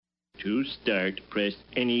To start, press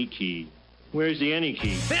any key. Where's the any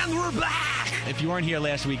key? And we're back! If you weren't here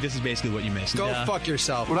last week, this is basically what you missed. Go fuck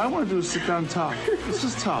yourself. What I want to do is sit down and talk. This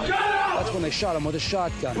is tough. That's when they shot him with a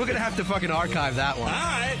shotgun. We're gonna have to fucking archive that one. All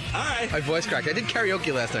right. My voice cracked. I did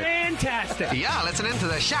karaoke last night. Fantastic. Yeah, listen into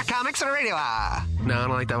the Shaq Comics on Radio Hour. No, I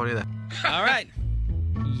don't like that one either. All right.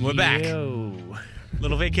 We're back. Yo.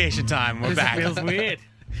 Little vacation time. We're back. Feels weird.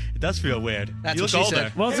 It does feel weird. That's you what look she older.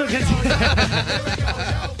 said. Well, so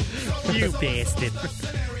you bastard.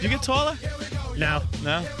 You get taller? No,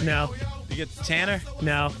 No. You get tanner?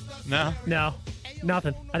 no, No.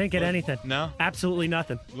 nothing. I didn't get anything. No. Absolutely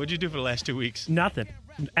nothing. What'd you do for the last 2 weeks? Nothing.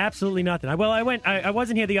 Absolutely nothing. I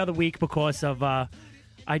wasn't here the other week because of I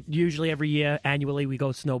usually every year annually we go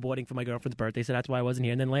snowboarding for my girlfriend's birthday, so that's why I wasn't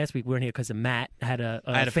here. And then last week we weren't here because of Matt had a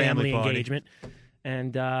family party. engagement,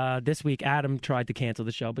 and this week Adam tried to cancel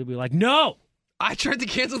the show, but we were like, no. I tried to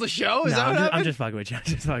cancel the show? Is that what I'm happened? just fucking with you.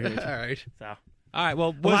 All right. So. All right.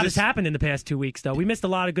 Well, A lot has happened in the past 2 weeks, though. We missed a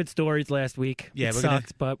lot of good stories last week. Yeah, it we're gonna-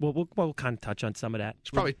 sucked, but we'll kind of touch on some of that.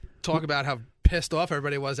 Should probably talk about how pissed off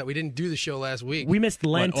everybody was that we didn't do the show last week. We missed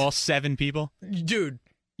Lent. all 7 people? Dude,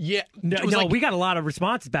 yeah. No, it was like- we got a lot of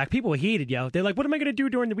responses back. People were heated, yo. They're like, what am I going to do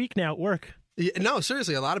during the week now at work? Yeah, no,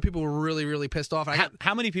 seriously, a lot of people were really, really pissed off. I got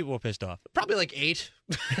How many people were pissed off? probably like 8.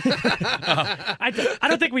 I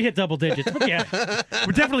don't think we hit double digits, but yeah.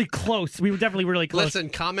 We're definitely close. We were definitely really close. Listen,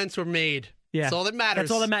 comments were made. Yeah. That's all that matters.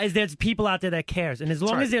 That's all that matters. There's people out there that cares. And as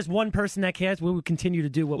long right. as there's one person that cares, we will continue to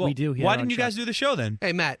do what we do here. Why on didn't you Show. guys do the show then?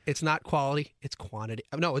 Hey, Matt, it's not quality, it's quantity.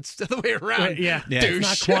 No, it's the other way around. Yeah. Yeah.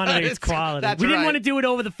 It's not quantity, it's quality. That's We didn't right. want to do it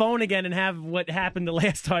over the phone again and have what happened the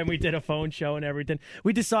last time we did a phone show and everything.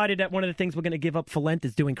 We decided that one of the things we're going to give up for Lent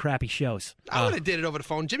is doing crappy shows. I would have did it over the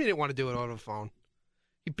phone. Jimmy didn't want to do it over the phone.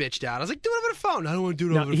 He bitched out. I was like, do it over the phone. I don't want to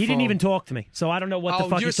do it No, over the he phone. didn't even talk to me, so I don't know what the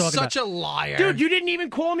fuck you're he's talking such about. a liar. Dude, you didn't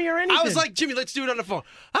even call me or anything. I was like, Jimmy, let's do it on the phone.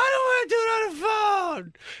 I don't want to do it on the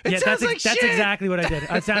phone. It yeah, sounds like that's shit. exactly what I did.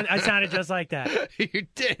 I sounded just like that. You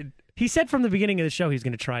did. He said from the beginning of the show he was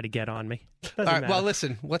going to try to get on me. Doesn't All right, matter. well,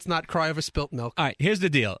 listen, let's not cry over spilt milk. All right, here's the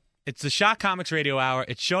deal. It's the Shock Comics Radio Hour.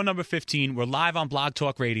 It's show number 15. We're live on Blog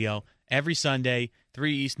Talk Radio every Sunday,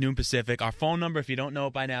 3 East, noon Pacific. Our phone number, if you don't know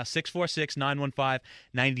it by now,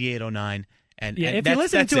 646-915-9809. And yeah, and if you're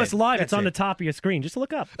listening that's to us it. live, That's it's on it. the top of your screen. Just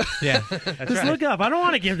look up. Yeah, Just look up. I don't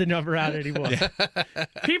want to give the number out anymore.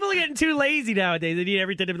 People are getting too lazy nowadays. They need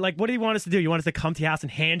everything to be like, what do you want us to do? You want us to come to your house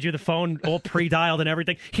and hand you the phone all pre-dialed and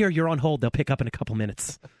everything? Here, you're on hold. They'll pick up in a couple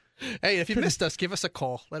minutes. Hey, if you missed us, give us a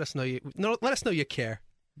call. Let us know you care.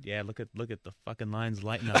 Yeah, look at the fucking lines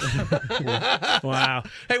lighting up. Wow.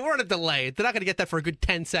 Hey, we're on a delay. They're not going to get that for a good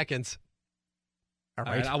 10 seconds. All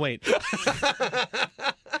All right. right, I'll wait.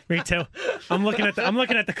 Me too. I'm looking at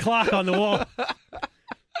the clock on the wall.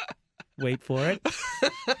 Wait for it.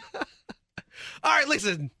 All right,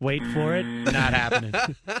 listen. Wait for it. Not happening.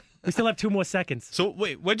 We still have 2 more seconds. So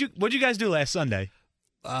wait, what'd you guys do last Sunday?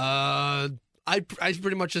 I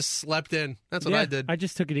pretty much just slept in. That's what Yeah, I did. I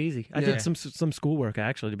just took it easy. I Yeah. did some schoolwork,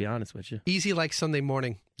 actually, to be honest with you. Easy like Sunday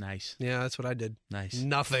morning. Nice, Yeah, that's what I did. nice.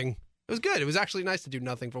 Nothing. It was good. It was actually nice to do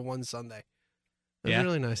nothing for one Sunday. It was Yeah?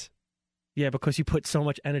 really nice. Yeah, because you put so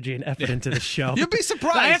much energy and effort into the show. You'd be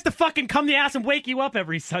surprised. I have to fucking come to your house and wake you up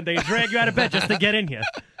every Sunday and drag you out of bed just to get in here.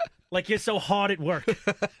 Like you're so hard at work.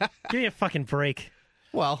 Give me a fucking break,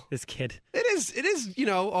 Well, this kid. it is,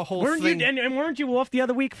 a whole Weren't thing. you and weren't you off the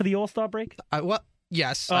other week for the All-Star break?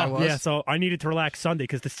 Yes, I was. Yeah, so I needed to relax Sunday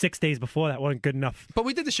because the 6 days before that weren't good enough. But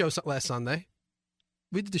we did the show last Sunday.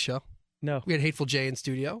 We did the show. No. We had Hateful Jay in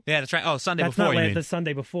studio. Yeah, that's right. Oh, Sunday That's before not you mean? the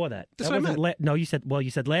Sunday before that. That's That what I wasn't no, you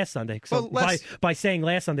said last Sunday. So Well, by saying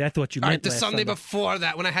last Sunday, I thought you All meant right, the last Sunday before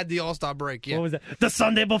that when I had the All-Star break. Yeah. What was that? The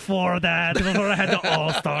Sunday before that, before I had the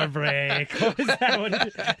All-Star break. What was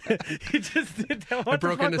that? You just did that. What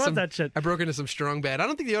the fuck was that shit? I broke into some Strong Bad. I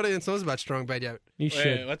don't think the audience knows about Strong Bad yet. You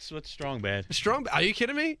should. Wait, what's strong bad? Strong Bad? Are you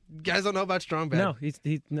kidding me? You guys don't know about Strong Bad? No, he's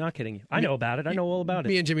not kidding you. I know about it. I know all about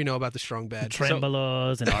Me it. and Jimmy know about the Strong Bad.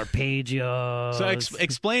 Tremolos and arpeggios. So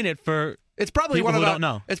explain it for It's probably people one of who the- don't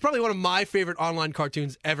know. It's probably one of my favorite online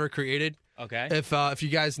cartoons ever created. Okay. If you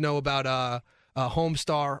guys know about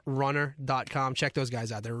homestarrunner.com, check those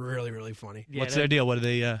guys out. They're really, really funny. Yeah, What's their deal? What do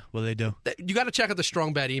they do? You got to check out the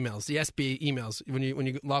Strong Bad emails, the SB emails when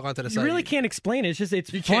you log onto the You site. really can't explain it. It's just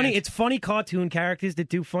it's You funny. can't. It's funny cartoon characters that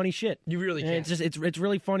do funny shit. You really And can't. it's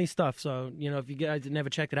really funny stuff. So if you guys never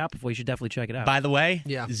checked it out before, you should definitely check it out. By the way,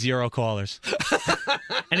 Yeah. 0 callers.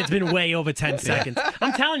 And it's been way over 10 seconds.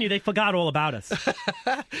 I'm telling you, they forgot all about us.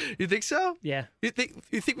 You think so? Yeah, You think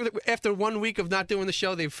after 1 week of not doing the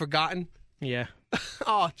show, they've forgotten? yeah.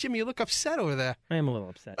 Oh, Jimmy, you look upset over there. I am a little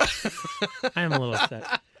upset.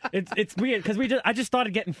 It's weird because I just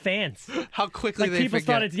started getting fans. How quickly Like they people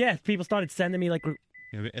forget. started sending me like.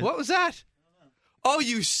 What was that? Oh,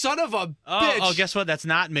 you son of a bitch! Oh, guess what? That's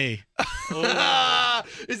not me.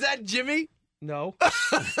 Is that Jimmy? No,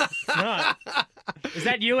 it's not. Is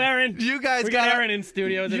that you, Aaron? You guys we got Aaron in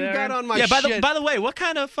studio. You Aaron? got on my Yeah. shit. By the way, what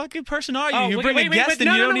kind of fucking person are you? Oh, You wait, bring wait, a wait, guest wait, and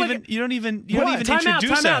no, you no, don't no, even What?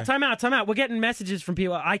 introduce her. Time out. We're getting messages from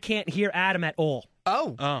people. I can't hear Adam at all.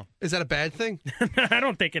 Oh, Is that a bad thing? I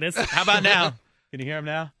don't think it is. how about now? Can you hear him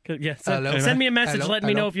now? Yeah, Hello? send me a message. Hello? Let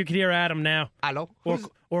me know Hello? if you can hear Adam now, Hello.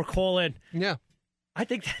 or call in. Yeah. I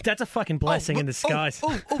think that's a fucking blessing in disguise.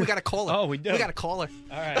 Oh, we got a caller. Oh, we do. We got a caller.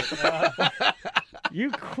 All right.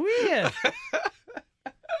 You queer.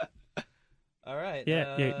 All right.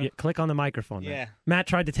 Yeah, click on the microphone. Yeah. Matt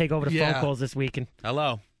tried to take over the Yeah. phone calls this week, and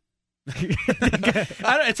Hello.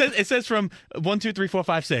 It says from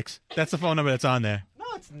 12345 That's the phone number that's on there. No,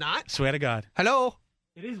 it's not. Swear to God. Hello.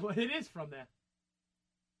 it is from there.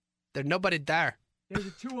 There's nobody there. There's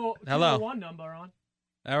a 201 Hello. number on.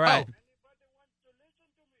 All right.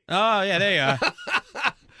 Oh yeah, there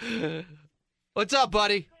you are. What's up,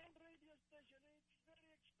 buddy?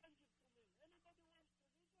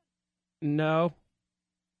 No,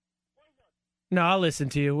 I'll listen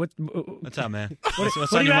to you. What's up, man? What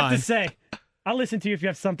What's do on you your have to mind? say? I'll listen to you if you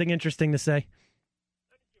have something interesting to say.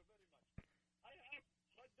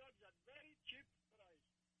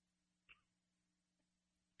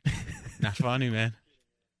 Not funny, man.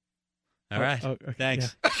 All right. okay,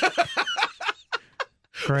 Thanks.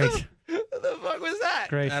 Great. What the fuck was that?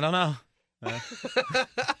 Great. I don't know.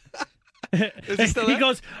 it still He there?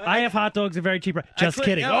 goes, I have hot dogs at very cheap. Just clicked-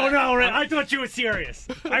 kidding. no, Oh, no, I thought you were serious.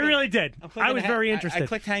 I really did. I was very interested. I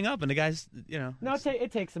clicked hang up, and the guy's, No,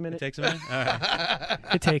 it takes a it minute. takes a minute. All right.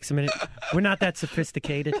 It takes a minute. We're not that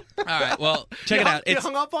sophisticated. All right. Well, check it out. You It's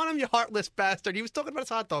hung up on him, you heartless bastard. He was talking about his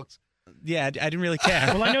hot dogs. yeah. I didn't really care.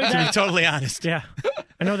 Well, I know to be that. totally honest. Yeah.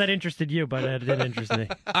 I know that interested you, but it didn't interest me.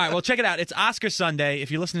 All right. Well, check it out. It's Oscar Sunday.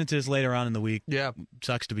 If you're listening to this later on in the week, Yeah.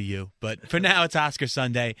 sucks to be you. But for now, it's Oscar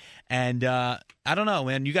Sunday, and I don't know,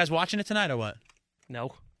 man. You guys watching it tonight or what?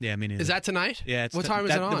 No. Yeah, me neither. Is that tonight? Yeah. It's What time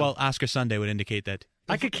is it on? Well, Oscar Sunday would indicate that.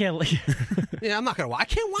 I could care less. Yeah, I'm not gonna watch. I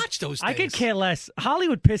can't watch those things. I could care less.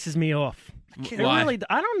 Hollywood pisses me off. It Why? really,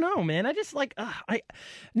 I don't know, man. I just like,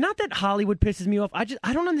 not that Hollywood pisses me off. I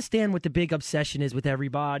don't understand what the big obsession is with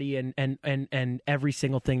everybody and every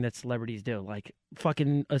single thing that celebrities do. Like,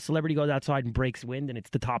 fucking a celebrity goes outside and breaks wind, and it's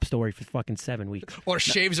the top story for fucking 7 weeks. Or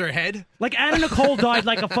shaves her head. Like, Anna Nicole died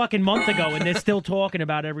like a fucking month ago, and they're still talking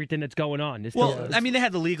about everything that's going on. They're still- Well, I mean, they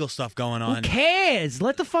had the legal stuff going who on. cares?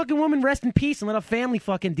 Let the fucking woman rest in peace and let her family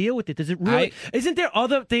fucking deal with it. Does it really? Isn't there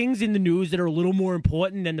other things in the news that are a little more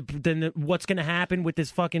important than what's going to happen with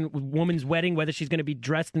this fucking woman's wedding? Whether she's going to be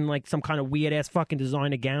dressed in like some kind of weird ass fucking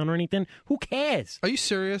designer gown or anything? Who cares? Are you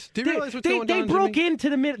serious? Do you realize what's going They on? broke Jimmy? into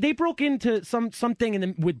the they broke into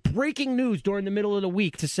something with breaking news during the middle of the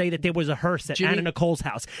week to say that there was a hearse at Jimmy? Anna Nicole's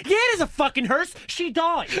house. Yeah, there's a fucking hearse. She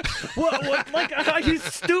died. what, like, are you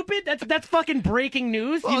stupid? That's fucking breaking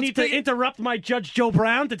news. Well, You it's need to big- interrupt my Judge Joe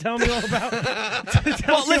Brown to tell me all about.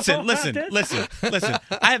 Well, listen.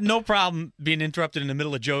 I have no problem being interrupted in the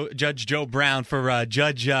middle of Judge Joe Brown for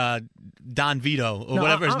Judge Don Vito or No,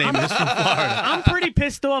 whatever his name is from Florida. I'm pretty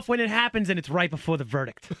pissed off when it happens and it's right before the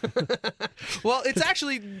verdict. Well, it's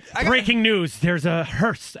actually Breaking news: there's a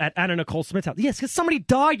hearse at Anna Nicole Smith's house. Yes, because somebody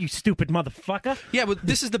died. You stupid motherfucker. Yeah, but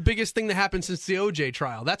this is the biggest thing that happened since the OJ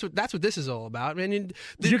trial. That's what this is all about. I mean,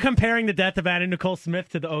 You're comparing the death of Anna Nicole Smith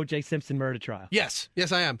to the O.J. Simpson murder trial. yes,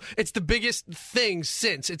 I am. It's the biggest thing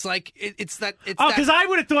since. It's like it's that. It's Oh, that- because I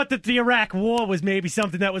would have thought that the Iraq War was maybe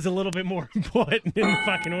something that was a little bit more important in the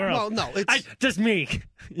fucking world. Well, no, it's just me,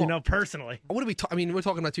 personally. what are we? I mean, we're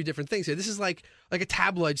talking about two different things here. This is like a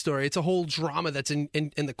tabloid story. It's a whole drama that's in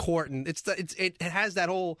the court, and it has that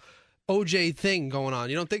whole OJ thing going on.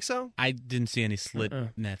 You don't think so? I didn't see any slit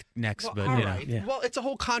necks, but All you know. right. Yeah. Well, it's a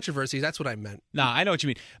whole controversy. That's what I meant. No, I know what you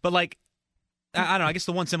mean. But like, I don't know. I guess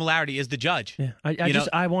the one similarity is the judge. Yeah, You know-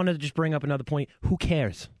 I wanted to just bring up another point. Who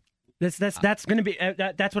cares? That's going to be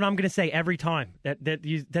that's what I'm going to say every time.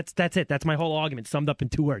 That's it. That's my whole argument summed up in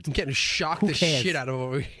 2 words. I'm getting shocked Who the cares? shit out of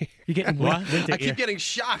over here. You're getting What? winter I keep ear. getting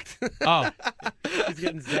shocked. Oh, He's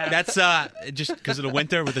getting zapped. that's just because of the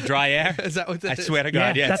winter with the dry air. Is that what that I is? swear to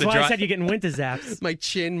God, yeah. that's it's why the dry- I said you're getting winter zaps My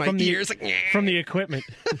chin, my From the- ears, like from the equipment.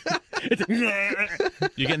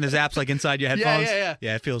 You're getting the zaps like inside your headphones. yeah.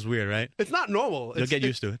 Yeah, it feels weird, right? It's not normal. You'll get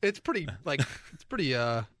used to it. It's pretty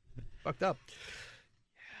fucked up.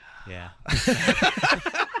 Yeah.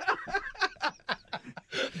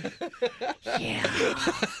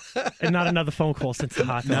 And not another phone call since the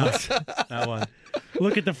hot dogs. That one.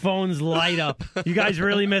 Look at the phones light up. You guys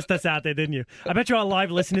really missed us out there, didn't you? I bet you our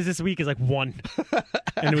live listeners this week is like 1.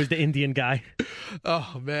 And it was the Indian guy.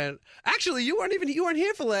 Oh man! Actually, you weren't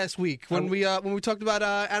here for last week when we talked about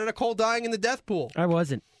Anna Nicole dying in the death pool. I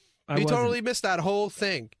wasn't. You totally missed that whole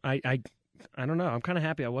thing. I don't know. I'm kind of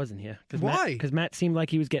happy I wasn't here. Why? Because Matt seemed like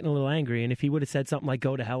he was getting a little angry, and if he would have said something like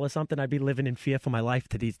 "go to hell" or something, I'd be living in fear for my life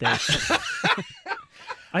to these days.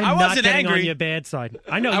 I'm I not wasn't getting angry. on your bad side.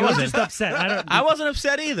 I know you were just upset. I wasn't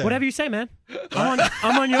upset either. Whatever you say, man.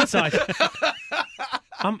 I'm on your side.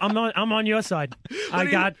 I'm on your side.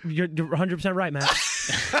 You're 100% right,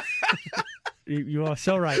 Matt. You are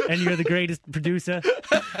so right, and you're the greatest producer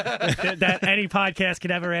that any podcast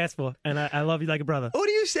could ever ask for. And I love you like a brother. What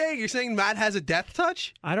are you saying? You're saying Matt has a death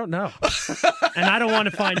touch? I don't know, and I don't want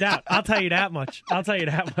to find out. I'll tell you that much. I'll tell you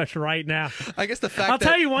that much right now. I guess the fact. I'll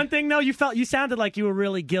tell you one thing though. You sounded like you were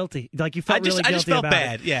really guilty. Like you felt really guilty I just felt about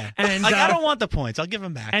bad. it. Yeah, And like I don't want the points. I'll give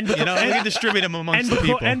them back. and we can distribute them amongst the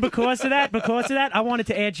people. And because of that, I wanted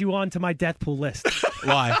to add you on to my death pool list.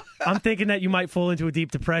 Why? I'm thinking that you might fall into a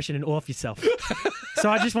deep depression and off yourself. So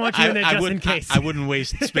I just want you in there just in case. I wouldn't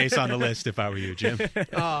waste space on the list if I were you, Jim.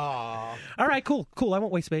 Aw. All right, cool. I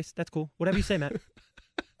won't waste space. That's cool. Whatever you say, Matt.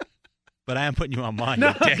 But I am putting you on mine,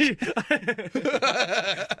 No, you dick.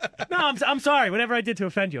 no, I'm sorry. Whatever I did to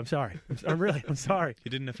offend you, I'm sorry. I'm sorry.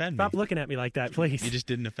 You didn't offend Stop me. looking at me like that, please. You just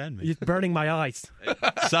didn't offend me. You're burning my eyes.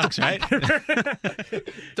 Sucks, right?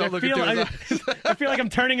 Don't look into his eyes. I feel like I'm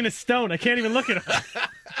turning into stone. I can't even look at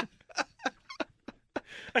him.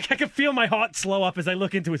 Like I can feel my heart slow up as I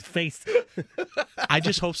look into his face. I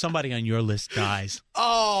just hope somebody on your list dies,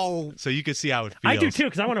 Oh. so you can see how it feels. I do too,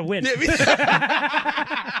 because I want to win.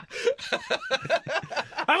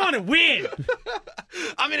 I want to win.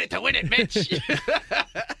 I'm in it to win it, Mitch.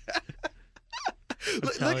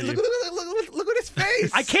 look at his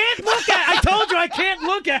face. I can't look at. I told you I can't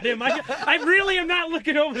look at him. I really am not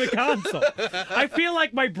looking over the console. I feel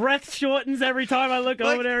like my breath shortens every time I look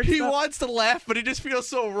over there. And he stuff. wants to laugh, but he just feels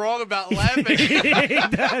so wrong about laughing.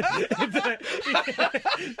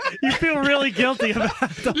 You feel really guilty about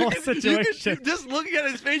the whole situation. Just looking at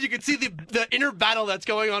his face, you can see the inner battle that's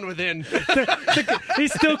going on within.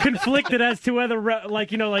 He's still conflicted as to whether,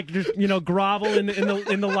 just grovel in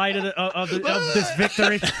the light of this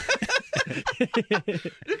victory. You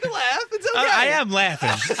can laugh. It's okay. I am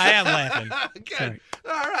laughing. Okay.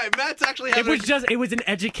 All right. Matt's actually having. It was an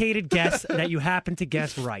educated guess that you happened to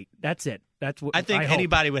guess right. That's it. That's what I think hope.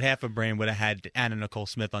 anybody with half a brain would have had Anna Nicole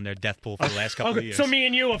Smith on their death pool for the last couple of years. So me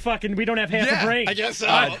and you are fucking. We don't have half a brain. I guess so.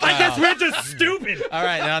 I guess we're just stupid. All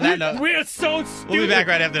right, on that note, We're so stupid. we'll be back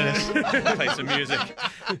right after this. Play some music.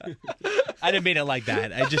 I didn't mean it like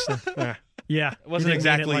that. I just Yeah, it wasn't you didn't mean it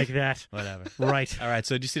exactly like that. Whatever. Right. All right.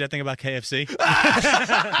 So did you see that thing about KFC?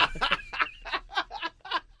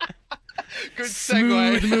 Good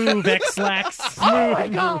Smooth segue. move, X-Lax.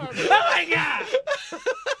 Smooth move. Oh my god!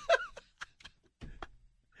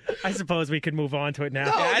 I suppose we could move on to it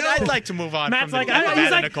now. I'd like to move on Matt's from like, the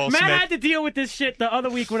he's like, Nicole Matt Smith. had to deal with this shit the other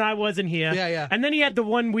week when I wasn't here. Yeah. And then he had the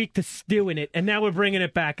 1 week to stew in it, and now we're bringing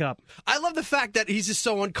it back up. I love the fact that he's just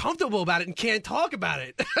so uncomfortable about it and can't talk about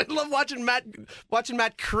it. I love watching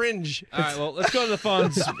Matt cringe. All right. Well, let's go to the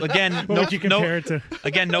phones again. What would you compare it to?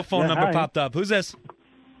 Again, no phone number hi. popped up. Who's this?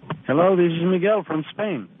 Hello, this is Miguel from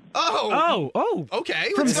Spain. Oh.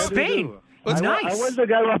 Okay. From What's up? Spain. What's nice. I was the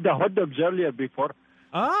guy with the hot dogs earlier before.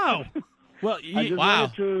 Oh. Well, I just Wow.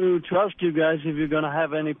 wanted to ask you guys if you're going to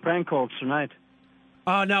have any prank calls tonight.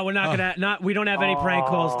 oh no, we're not gonna. We don't have any prank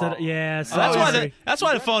calls today. Yeah, so That's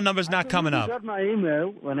why the phone number's not coming You up. got my email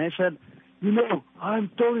when I said, I'm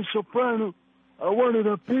Tony Soprano. I wanted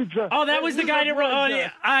a pizza. Oh, that was the guy that wrote. Oh,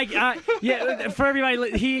 yeah, yeah. For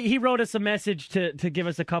everybody, he wrote us a message to give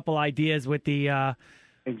us a couple ideas with the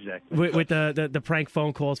Exactly. with the prank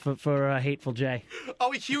phone calls for Hateful J. Are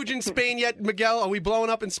we huge in Spain yet, Miguel? Are we blowing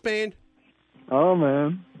up in Spain? Oh,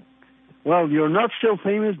 man. Well, you're not still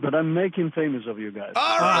famous, but I'm making famous of you guys.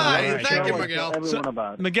 All right. right. Thank you, Tell Miguel. everyone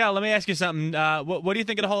about it. Miguel, let me ask you something. What do you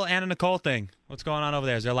think of the whole Anna Nicole thing? What's going on over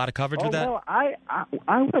there? Is there a lot of coverage with that? Well, I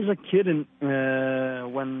was a kid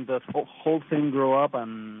when the whole thing grew up,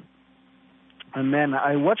 and then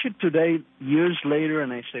I watch it today, years later,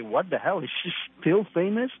 and I say, what the hell? Is she still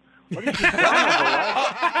famous? What is she done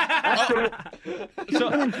over life? She's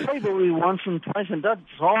been in Playboy once and twice, and that's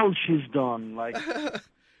all she's done. Like,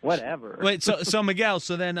 whatever. Wait, so Miguel,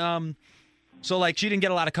 so then, so like she didn't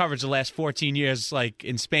get a lot of coverage the last 14 years, like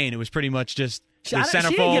in Spain. It was pretty much just the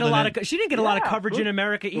centerfold. She didn't get a lot of coverage in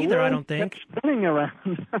America either. I don't think. Kept spinning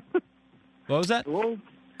around. What was that? Well,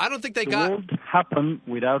 I don't think they the got. world happened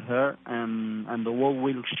without her, and the world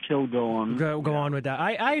will still go on. Go on with that.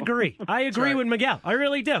 I agree. I agree right. with Miguel. I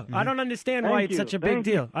really do. I don't understand why Thank it's you. such a big Thank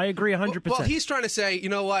you. deal. I agree 100%. Well, he's trying to say, you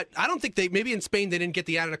know what? I don't think maybe in Spain they didn't get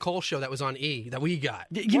the Anna Nicole show that was on E that we got.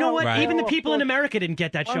 You know what? Right. Even the Well, people of in course. America didn't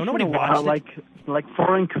get that show. Once Nobody in a while, watched it. like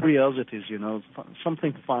foreign curiosities,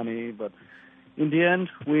 something funny, but in the end,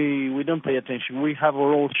 we don't pay attention. We have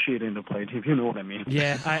our old shit in the plate, if you know what I mean.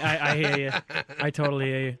 Yeah, I hear you. I totally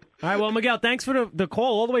hear you. All right, well, Miguel, thanks for the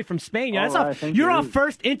call all the way from Spain. Yeah, All right, thank you're you. our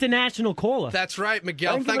first international caller. That's right,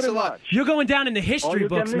 Miguel. Thank you Thanks very a lot. much. You're going down in the Or history you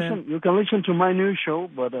books, can man. listen. You can listen to my new show,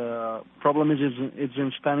 but problem is it's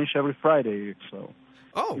in Spanish every Friday, so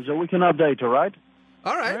Oh, it's a weekend update, all right?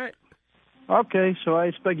 all right. All right. Okay, so I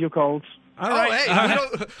expect your calls. All Oh, right. hey, you know,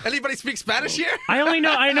 anybody speak Spanish here? I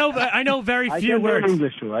know very I few can do it words. in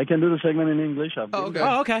English too. I can do the segment in English. I've Oh, been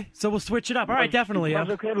okay. Oh, okay. So we'll switch it up. All right, definitely. It Yeah. was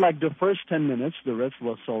okay, like the first 10 minutes. The rest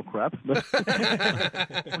was all crap. But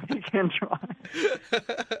we can try.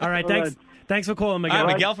 All right, All thanks. right. Thanks for calling, Miguel. All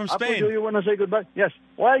right, Miguel from Apple, Spain. do you want to say goodbye? Yes.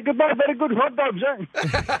 Why, goodbye. Very good hot dogs,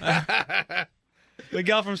 eh?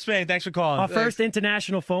 Miguel from Spain, thanks for calling. Our first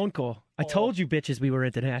international phone call. I told you bitches we were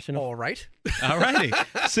international. All right. All righty.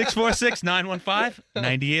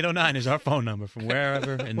 646-915-9809 is our phone number from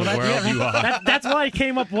wherever in the world you are. That's why it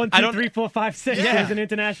came up 1, I 2, don't- 3, 4, 5, 6. Yeah. It was an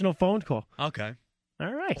international phone call. Okay.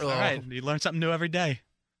 All right. All right. You learn something new every day.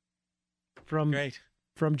 From Great.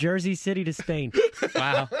 from Jersey City to Spain.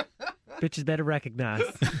 Wow. Bitches better recognize.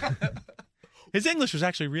 His English was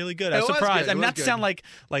actually really good. I It was was surprised. good. I mean, It was not to good. sound like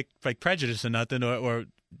prejudice or nothing or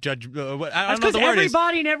judge. I That's don't know because what the word is.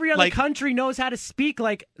 everybody in every other Like- country knows how to speak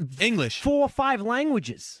like English. 4 or 5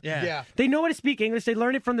 languages. Yeah. Yeah. They know how to speak English. They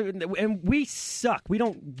learn it from and we suck. We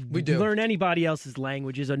don't We do. learn anybody else's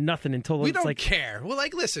languages or nothing until We it's don't like. care. Well,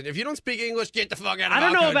 like, listen, if you don't speak English, get the fuck out of I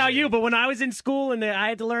don't our know about country. you, but when I was in school and I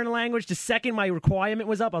had to learn a language, the second my requirement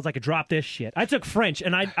was up, I was like, drop this shit. I took French,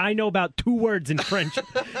 and I know about 2 words in French,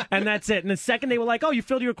 and that's it. And the second they were like, oh, you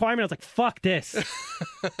filled your requirement, I was like, fuck this.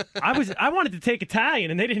 I wanted to take Italian,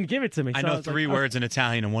 and they didn't give it to me. I So know was like, 3 oh. words in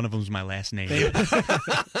Italian, and one of them's my last name.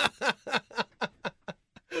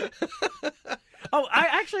 Oh, I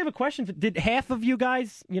actually have a question. Did half of you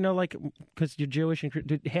guys, because you're Jewish, and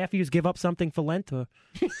did half of you give up something for Lent? Or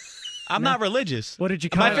I'm not religious. what did you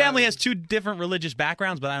My call it? family has 2 different religious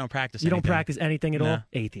backgrounds, but I don't practice You don't anything. practice anything at No. all?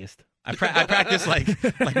 Atheist. I practice like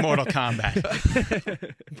Mortal Kombat,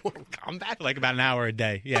 Mortal Kombat? like about an hour a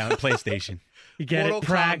day. Yeah, on PlayStation. You get Mortal it?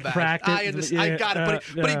 Kombat. Practice. I understand. I got it.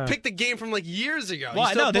 But he Yeah. picked the game from like years ago. Well, You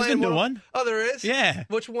still I know, there's a playing new Mortal- one. Oh, there is? Yeah.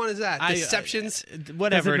 Which one is that? Deceptions?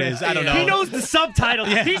 Whatever it is, I don't know. He knows the subtitles.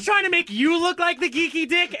 Yeah. He's trying to make you look like the geeky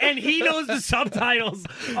dick, and he knows the subtitles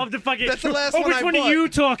of the fucking. That's the last oh, one which I one bought. are you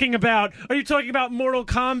talking about? Are you talking about Mortal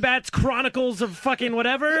Kombat's Chronicles of fucking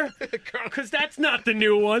whatever? Because that's not the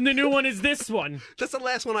new one. The new one is this one. That's the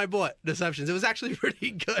last one I bought, Deceptions. It was actually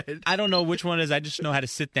pretty good. I don't know which one it is. I just know how to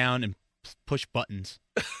sit down and push buttons.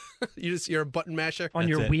 You're a button masher? On That's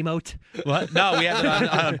your it. Wiimote. What? No, we have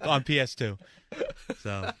it on PS2.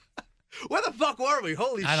 So Where the fuck were we?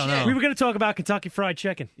 Holy I don't shit. know. We were going to talk about Kentucky Fried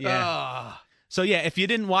Chicken. yeah. Ah. So yeah, if you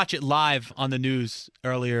didn't watch it live on the news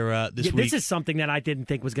earlier this Yeah, week, this is something that I didn't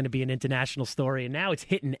think was going to be an international story, and now it's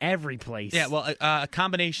hitting every place. yeah, well, a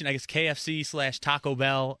combination, I guess, KFC / Taco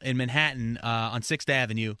Bell in Manhattan on 6th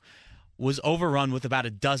Avenue was overrun with about a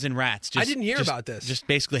dozen rats. I didn't hear about this. Just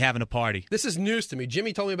basically having a party. This is news to me.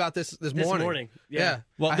 Jimmy told me about this morning. Yeah.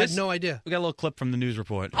 Well, I this- had no idea. We got a little clip from the news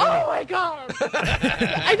report. Oh my god!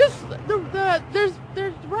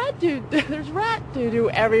 There's rat doo-doo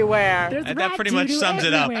everywhere. There's That rat pretty much doo-doo sums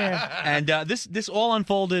it up. everywhere. And this all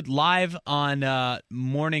unfolded live on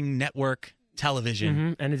morning network television.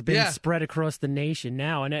 Mhm, and it's been Yeah. spread across the nation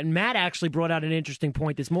now. And Matt actually brought out an interesting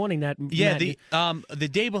point this morning that Yeah, Matt, the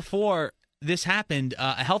day before this happened,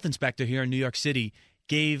 a health inspector here in New York City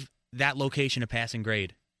gave that location a passing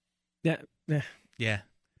grade. yeah, Yeah.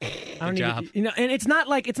 I don't Good even, job. and it's not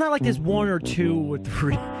like there's 1 or 2 or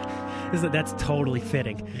 3. That's totally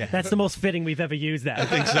fitting. Yeah. That's the most fitting we've ever used that. I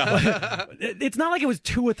think so. It's not like it was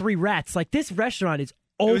 2 or 3 rats. Like this restaurant is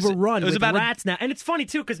was- overrun it was with about a- rats now, and it's funny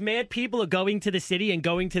too because mad people are going to the city and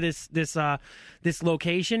going to this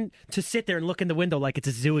location to sit there and look in the window like it's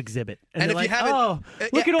a zoo exhibit. And, And they're if you like, haven't- oh,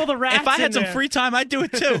 look yeah, at all the rats. If I had in some there. free time, I'd do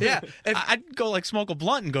it too. Yeah. I'd go like smoke a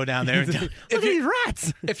blunt and go down there. And look at these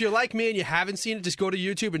rats. If you're like me and you haven't seen it, just go to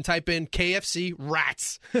YouTube and type in KFC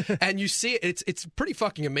rats, and you see it. It's pretty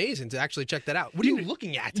fucking amazing to actually check that out. What are you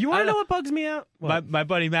looking at? You want I to know don't- what bugs me out? What? my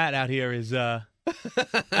buddy Matt out here is I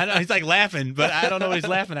don't know, he's like laughing, but I don't know what he's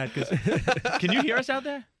laughing at. Can you hear us out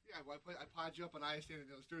there? I pod you up on ISN in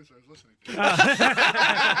the other studio, so I was listening to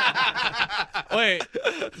you. Wait,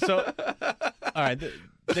 so all right,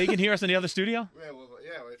 they can hear us in the other studio. Yeah,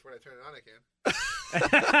 it's when I turn it on,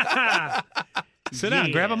 I can. Sit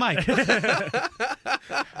down, grab a mic.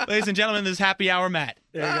 Ladies and gentlemen, this is Happy Hour Matt.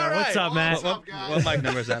 There you go. What's up, Matt? What's up, guys? What mic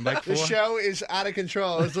number is that? Mic 4? The show is out of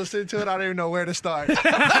control. I was listening to it. I don't even know where to start.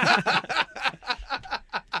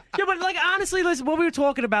 Yeah, but like honestly, listen, what we were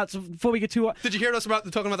talking about so before we get too. Did you hear us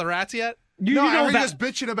talking about the rats yet? You I know heard you about guys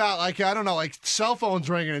bitching about like cell phones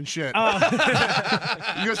ringing and shit. You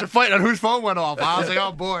guys are fighting on whose phone went off. I was like,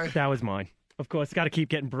 oh boy. that was mine. Of course, got to keep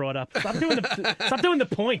getting brought up. Stop doing the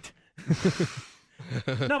point.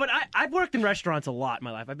 No, but I've worked in restaurants a lot in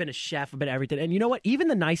my life. I've been a chef, I've been everything. And you know what? Even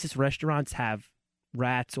the nicest restaurants have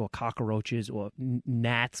rats or cockroaches or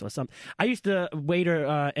gnats or something. I used to waiter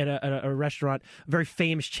at a restaurant, a very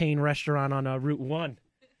famous chain restaurant on Route 1.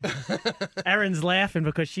 Erin's laughing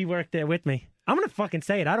because she worked there with me. I'm going to fucking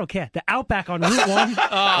say it. I don't care. The Outback on Route 1.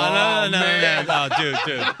 Oh, no. Oh, dude.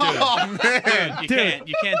 Oh man. Dude,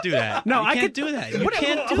 you can't do that. No, you can't do that. You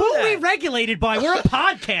can't do who that. are we regulated by? We're a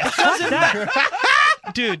podcast. What's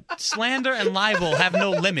that? Dude, slander and libel have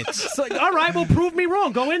no limits. It's like, all right, well, prove me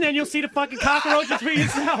wrong. Go in there and you'll see the fucking cockroaches for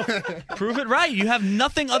yourself. Prove it right. You have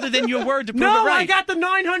nothing other than your word to prove No, it right. I got the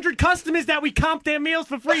 900 customers that we comp their meals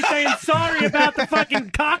for free saying sorry about the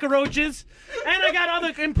fucking cockroaches. And I got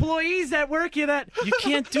other employees that work here that... You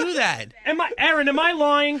can't do that. Erin, am I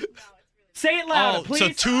lying? Say it louder, please.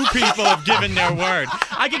 So 2 people have given their word.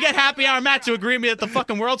 I could get Happy Hour Matt to agree with me that the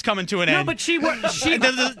fucking world's coming to an end. No, but she It worked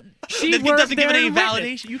doesn't give there it any and lived it.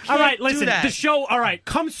 validation. You can't all right, do listen, that. the show, all right,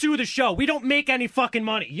 come sue the show. We don't make any fucking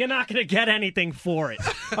money. You're not going to get anything for it,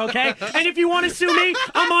 okay? And if you want to sue me,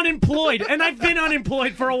 I'm unemployed, and I've been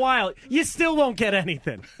unemployed for a while. You still won't get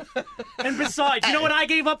anything. And besides, you know what I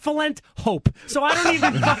gave up for Lent? Hope. So I don't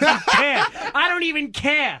even fucking care. I don't even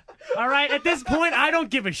care. All right? At this point, I don't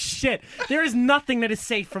give a shit. There is nothing that is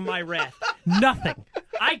safe from my wrath. Nothing.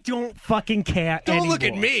 I don't fucking care Don't anymore. look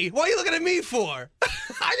at me. What are you looking at me for?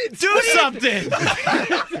 I didn't do something.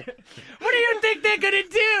 What do you think they're going to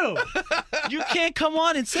do? You can't come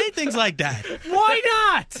on and say things like that. Why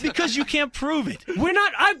not? Because you can't prove it. We're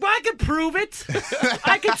not. I could prove it.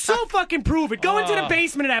 I could so fucking prove it. Go into the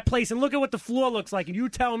basement of that place and look at what the floor looks like, and you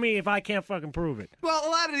tell me if I can't fucking prove it. Well,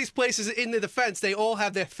 a lot of these places, in the defense, they all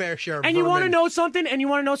have their fair share of And you want to vermin.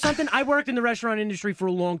 know something? I worked in the restaurant industry for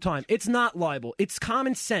a long time. It's not libel. It's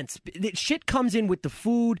common sense. Shit comes in with the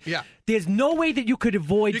food. Yeah. There's no way that you could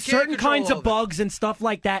avoid You can't certain control kinds all of of it. bugs and stuff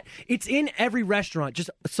like that. It's in every restaurant. Just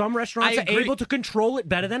some restaurants I are agree. able to control it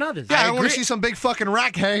better than others. Yeah, I don't want to see some big fucking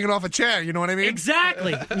rat hanging off a chair. You know what I mean?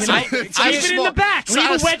 Exactly. You know, It's leave so it in small. the back. So I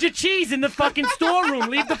Leave was- a wedge of cheese in the fucking storeroom.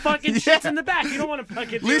 Leave the fucking shits in the back. You don't want to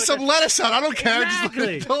fucking Leave some lettuce out. I don't care.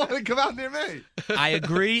 Exactly. Just don't let it come out near me. I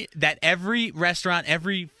agree that every restaurant,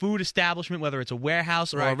 every food establishment, whether it's a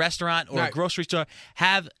warehouse or a Right. restaurant or a Right. grocery store,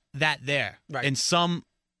 have that there Right. in some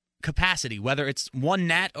capacity, whether it's one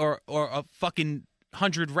gnat or a fucking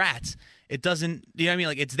 100 rats. It doesn't, you know what I mean?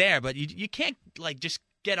 Like, it's there, but you can't, like, just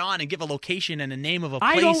get on and give a location and a name of a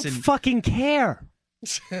place. I don't and fucking care.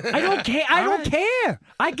 I don't care. I don't care.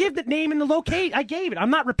 I give the name and the location. I gave it. I'm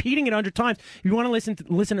not repeating it 100 times. If you want to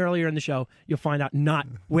listen earlier in the show, you'll find out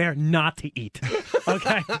where not to eat.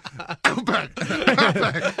 Okay? Outback.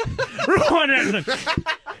 Route 1 Edison.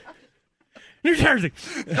 New Jersey.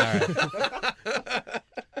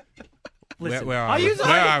 Listen, Where are we?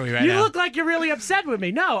 Where are we right you now? look like you're really upset with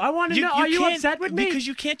me. No, I want to know. Are you can't- upset with me? Because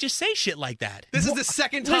you can't just say shit like that. This is the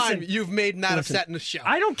second Listen. time you've made Matt Listen. upset in the show.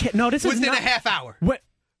 I don't care. No, this is Within not a half hour. What?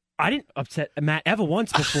 I didn't upset Matt ever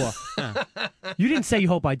once before. You didn't say you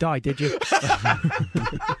hope I die, did you?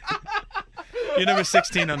 You're number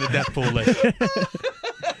 16 on the death pool list.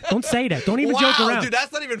 Don't say that. Don't even joke around. Dude,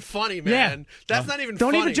 that's not even funny, man. That's not even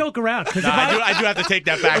Don't funny. even joke around. Because No, I do have to take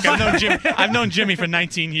that back. I've known Jimmy for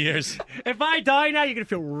 19 years. if I die now, you're gonna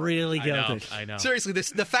feel really guilty. I know. Seriously,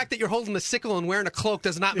 the fact that you're holding the sickle and wearing a cloak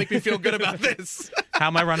does not make me feel good about this. How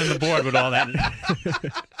am I running the board with all that?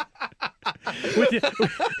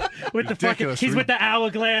 With the fucking, he's with the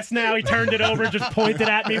hourglass now. He turned it over, and just pointed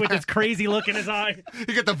at me with this crazy look in his eye. You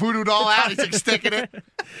get the voodoo doll out. He's like sticking it.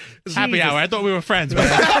 Happy Jesus. hour. I thought we were friends, man.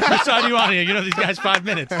 I saw you on here. You know these guys 5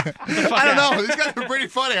 minutes. Get the fuck I don't out. know. These guys are pretty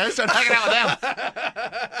funny. I started hanging out with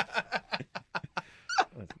them.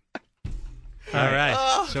 All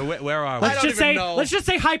right. So where are we? Let's just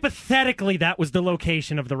say hypothetically that was the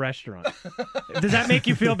location of the restaurant. Does that make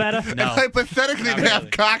you feel better? No. Hypothetically, Not they have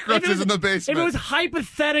really. cockroaches in the basement. If it was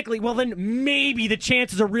hypothetically, well, then maybe the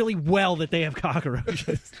chances are really well that they have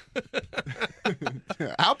cockroaches.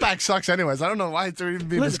 Outback sucks anyways. I don't know why it's even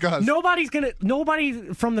being discussed. Nobody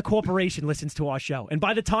from the corporation listens to our show, and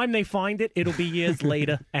by the time they find it, it'll be years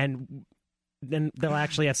later, and then they'll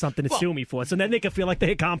actually have something to sue me for. So then they can feel like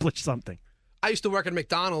they accomplished something. I used to work at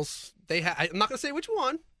McDonald's. I'm not going to say which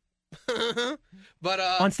one. But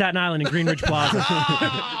on Staten Island in Greenridge Plaza.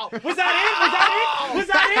 Was that it? Was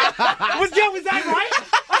that right?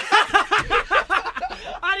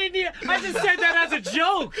 I didn't hear. I just said that as a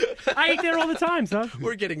joke. I eat there all the time, son.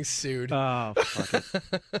 We're getting sued. Oh, fuck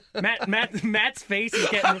it. Matt's face is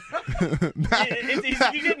getting. He's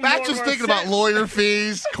getting Matt's just thinking about lawyer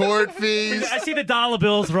fees, court fees. I see the dollar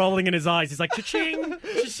bills rolling in his eyes. He's like, cha-ching,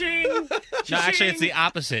 cha-ching. No, actually, it's the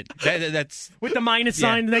opposite. That's with the minus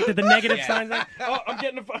sign, like the negative sign. Like, oh, I'm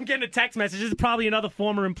getting a text message. This is probably another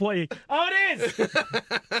former employee. Oh, it is.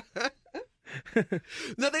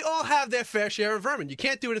 No, they all have their fair share of vermin. You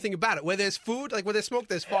can't do anything about it. Where there's food, like where there's smoke,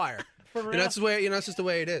 there's fire. For real? That's just the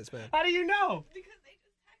way it is, man. How do you know? Because they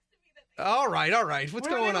just texted me that they All right. What's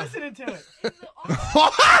Where going are on? they listening to it?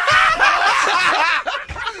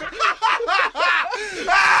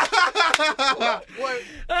 What?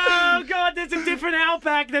 Oh God, there's a different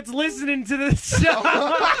Outback that's listening to this show.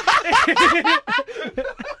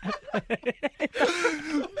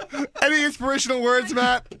 Any inspirational words,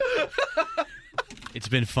 Matt? it's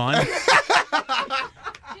been fun. Jimmy,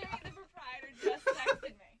 the proprietor, just texted me.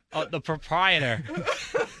 Oh, the proprietor.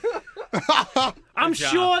 I'm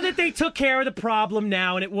job. sure that they took care of the problem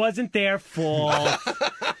now, and it wasn't their fault.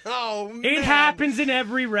 Oh, man. It happens in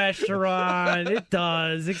every restaurant. It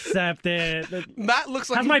does. Accept it. Matt looks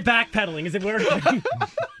like How's my backpedaling? Is it working?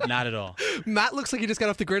 Not at all. Matt looks like he just got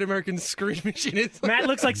off the Great American Screen Machine. It's like, Matt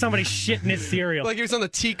looks like somebody shitting his cereal. like he was on the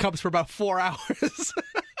teacups for about 4 hours.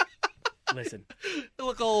 Listen, They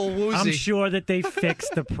look all woozy. I'm sure that they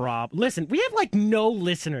fixed the problem. Listen, we have like no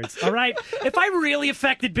listeners, all right? If I really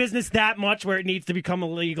affected business that much where it needs to become a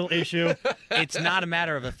legal issue, It's not a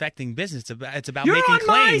matter of affecting business. It's about you're making on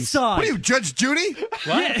my claims. side. What are you, Judge Judy?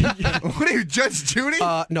 Yeah. What are you, Judge Judy?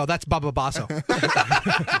 No, that's Baba Basso.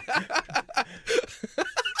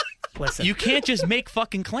 Listen, You can't just make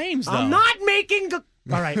fucking claims, though. I'm not making the.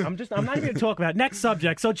 All right, I'm not even going to talk about it. Next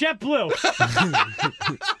subject. So JetBlue.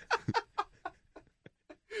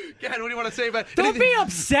 God, what do you want to say about Don't be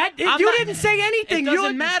upset. You didn't say anything. It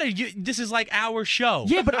doesn't matter. This is like our show.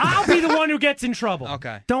 Yeah, but I'll be the one who gets in trouble.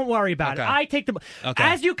 Okay. Don't worry about it. Okay. I take the. Okay.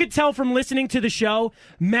 As you could tell from listening to the show,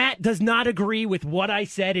 Matt does not agree with what I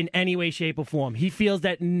said in any way, shape, or form. He feels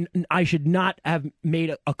that I should not have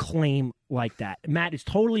made a claim like that. Matt is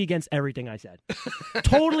totally against everything I said.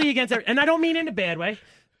 Totally against everything. And I don't mean in a bad way.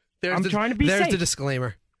 I'm trying to be There's safe. the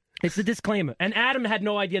disclaimer. It's the disclaimer. And Adam had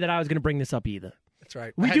no idea that I was going to bring this up either. That's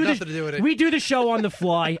right. I had nothing to do with it. We do the show on the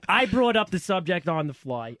fly. I brought up the subject on the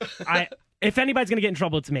fly. If anybody's going to get in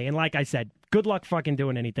trouble, it's me. And like I said, good luck fucking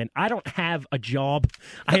doing anything. I don't have a job.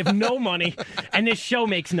 I have no money. And this show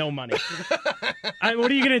makes no money. What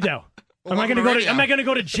are you going to do? Am I going to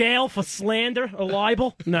go to jail for slander or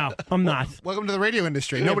libel? No, I'm not. Welcome to the radio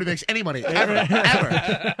industry. Nobody makes any money ever. Ever.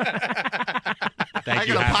 Thank I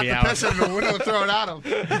you, gotta pop Happy the Hour. piss in the window and throw it at him.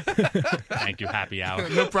 Thank you, Happy Hour.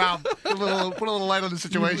 No problem. Put a little light on the You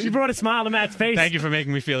situation. brought a smile to Matt's face. Thank you for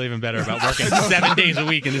making me feel even better about working 7 days a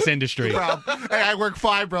week in this industry. No problem. Hey, I work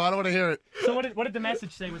 5, bro. I don't want to hear it. So what did the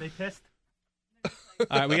message say? Were they pissed?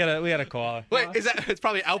 All right, we got a caller. Wait, is that? It's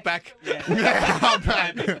probably Outback. Yeah, I'm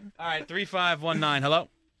bad. All right, 3519. Hello.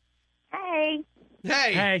 Hey,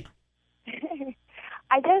 Hey.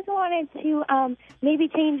 I just wanted to maybe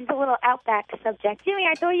change the little Outback subject. Jimmy,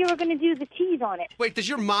 I thought you were going to do the cheese on it. Wait, does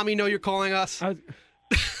your mommy know you're calling us? Who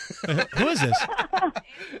is this?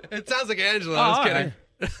 It sounds like Angela. Oh, I was all kidding.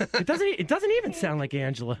 It doesn't even sound like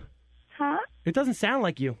Angela. Huh? It doesn't sound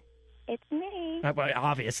like you. It's me. Well,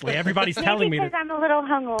 obviously, everybody's telling me Maybe that. because I'm a little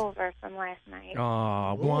hungover from last night.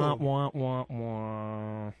 Oh, wah, wah, wah,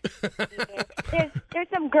 wah. There's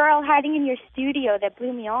some girl hiding in your studio that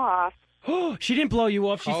blew me off. She didn't blow you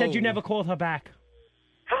off. She said you Oh. never called her back.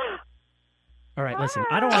 All right, listen.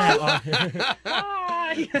 I don't want to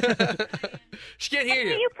have... She can't hear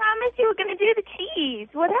you. You promised you were going to do the cheese.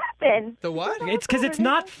 What happened? The what? It's because it's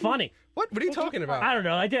not funny. What are you talking about? I don't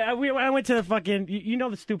know. I went to the fucking... You know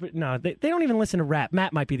the stupid... No, they don't even listen to rap.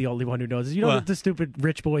 Matt might be the only one who knows it. You know What? the stupid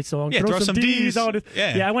Rich Boy song? Yeah, throw some D's. on it.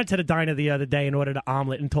 Yeah. I went to the diner the other day and ordered an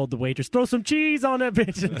omelet and told the waitress, throw some cheese on that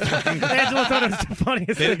bitch. Angela thought it was the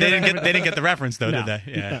funniest They thing. didn't get the reference though, No. did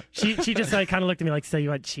they? Yeah. No. She just like kind of looked at me like, so you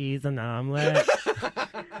want cheese and omelet?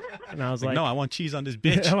 And I was like, No, I want cheese on this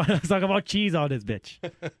bitch. I was like, I want cheese on this bitch.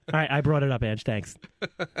 All right, I brought it up, Ange. Thanks.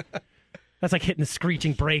 That's like hitting the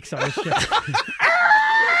screeching brakes on this shit.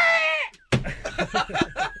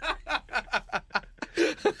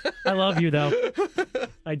 I love you, though.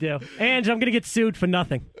 I do. Ange, I'm going to get sued for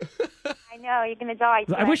nothing. I know, you're going to die.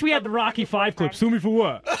 I wish we had the Rocky 5 clip. Sue me for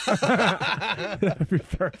what? That would be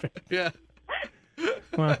perfect. Yeah.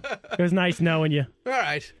 Well, it was nice knowing you. All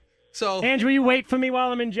right. So, Ange, will you wait for me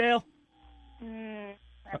while I'm in jail?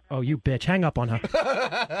 Oh, you bitch. Hang up on her.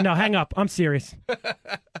 No, hang up. I'm serious.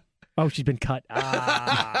 Oh, she's been cut.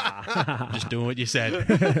 Ah. Just doing what you said.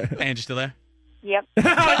 And you still there? Yep.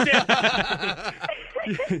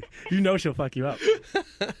 You know she'll fuck you up.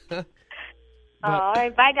 All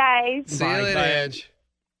right, bye, guys. see you later, Ange.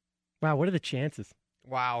 Wow, what are the chances?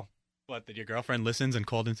 Wow. What, that your girlfriend listens and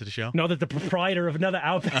called into the show? No, that the proprietor of another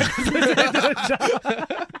Outback.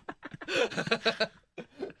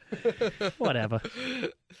 Whatever.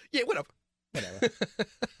 Yeah, whatever.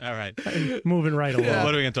 All right. Moving right along.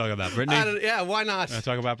 What are we going to talk about? Brittany? Yeah, why not?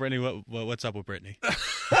 Talk about Brittany? What's up with Brittany?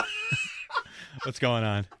 What's going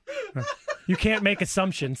on? You can't make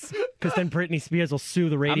assumptions because then Britney Spears will sue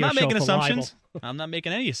the radio I'm not show making for assumptions. libel. I'm not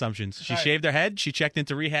making any assumptions. She All right. shaved her head. She checked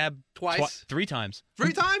into rehab Twice? 3 times.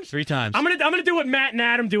 3 times? 3 times. I'm gonna do what Matt and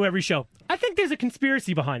Adam do every show. I think there's a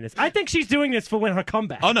conspiracy behind this. I think she's doing this for when her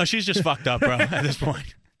comeback. Oh, no, she's just fucked up, bro, at this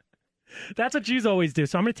point. That's what Jews always do.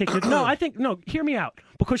 So I'm going to take this. No, hear me out.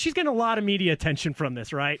 Because she's getting a lot of media attention from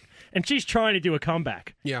this, right? And she's trying to do a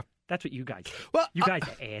comeback. Yeah. That's what you guys do. Well, you guys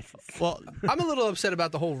are asses. Well, I'm a little upset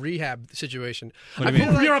about the whole rehab situation. What do you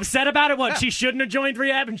mean? You're upset about it? What, she shouldn't have joined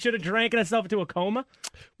rehab and should have drank herself into a coma?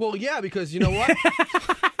 Well, yeah, because you know what?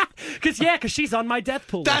 Because she's on my death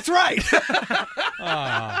pool. That's right.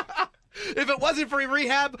 If it wasn't for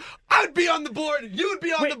rehab, I'd be on the board. You would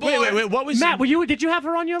be on the board. Wait. What was Matt, did you have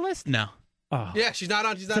her on your list? No. Oh. Yeah, she's not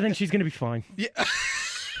on. She's not. So then she's going to be fine. Yeah.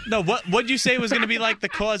 No, what'd you say was going to be like the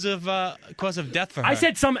cause of death for her? I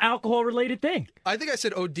said some alcohol-related thing. I think I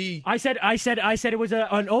said OD. I said it was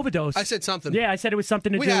an overdose. I said something. Yeah, I said it was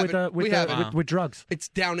something to We do have with it. We have it. with drugs. It's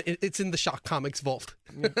down. It's in the Shock Comics vault.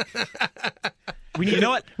 We need, You know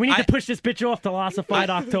what? We need to push this bitch off till ossified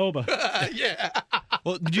October. Yeah.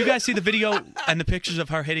 Well, did you guys see the video and the pictures of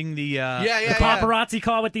her hitting the? The paparazzi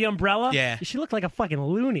car with the umbrella? Yeah. She looked like a fucking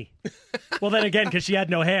loony. Well, then again, because she had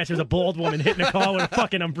no hair, she was a bald woman hitting a car with a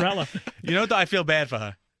fucking umbrella. You know what? Though? I feel bad for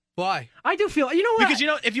her. Why? I do feel, you know what?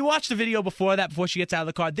 Because, if you watch the video before she gets out of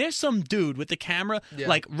the car, there's some dude with the camera,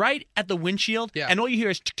 like, right at the windshield, and all you hear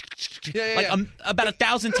is about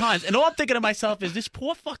 1,000 times. And all I'm thinking to myself is, this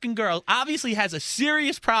poor fucking girl obviously has a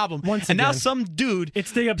serious problem. And now some dude...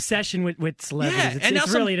 It's the obsession with celebrities. Yeah, and now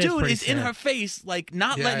some really, dude is in sad. her face, like,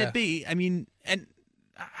 not letting it be. I mean, and...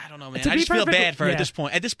 I don't know, man. To I be just feel perfectly- bad for her yeah. at this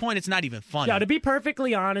point. At this point, it's not even funny. Yeah, to be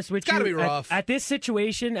perfectly honest with It's gotta you, be rough. At this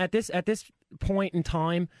situation, at this point in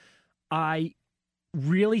time, I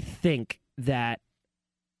really think that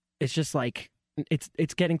it's just like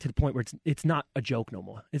it's getting to the point where it's not a joke no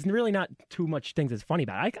more. It's really not too much things that's funny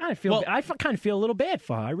about it. I kind of feel a little bad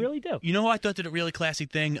for her. I really do. You know who I thought did a really classy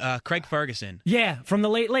thing? Craig Ferguson. Yeah, from the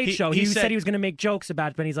Late Show. he He said said he was going to make jokes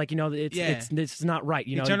about it, but he's like, it's not right.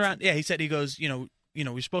 He turned around. Yeah, he goes,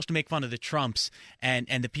 we're supposed to make fun of the Trumps and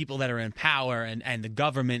the people that are in power and the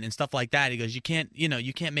government and stuff like that. He goes, you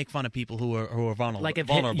can't make fun of people who are vulnerable. Like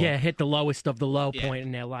vulnerable. hit the lowest of the low point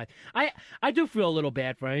in their life. I do feel a little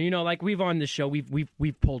bad for her. Like we've on the show,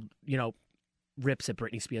 we've pulled rips at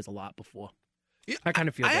Britney Spears a lot I kind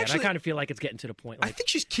of feel bad. I kind of feel like it's getting to the point. Like, I think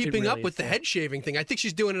she's keeping up with the head shaving thing. I think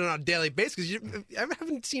she's doing it on a daily basis. I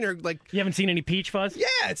haven't seen her like. You haven't seen any peach fuzz? Yeah,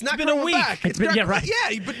 it's not been a growing week. back. It's been, yeah, right.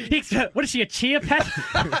 Yeah, but what is she, a chia pet?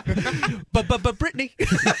 but Britney.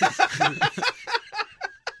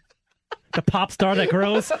 The pop star that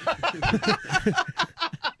grows.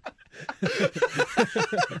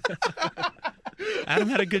 Adam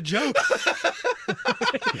had a good joke.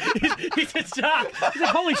 He's in shock. He's like,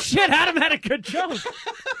 holy shit, Adam had a good joke.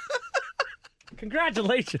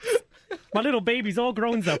 Congratulations. My little baby's all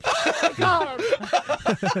grown up.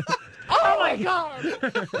 Oh my God.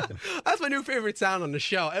 That's my new favorite sound on the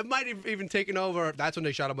show. It might have even taken over. That's when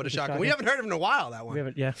they shot him with a shotgun. We haven't heard of him in a while, that one. We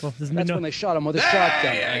haven't, yeah. Well, That's when they shot him with a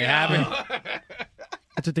shotgun.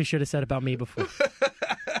 That's what they should have said about me before.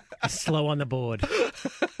 Slow on the board.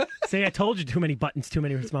 See, I told you, too many buttons, too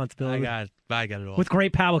many responsibilities. I got it all. With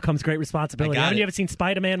great power comes great responsibility. Haven't you ever seen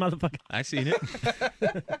Spider-Man, motherfucker? I seen it.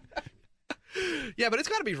 Yeah, but it's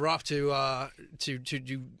got to be rough to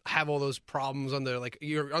have all those problems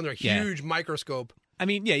you're under a huge microscope. I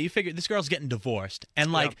mean, yeah, you figure this girl's getting divorced,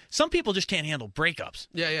 and some people just can't handle breakups.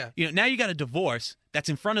 Yeah. Now you got a divorce that's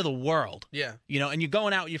in front of the world. Yeah. And you're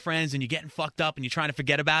going out with your friends and you're getting fucked up and you're trying to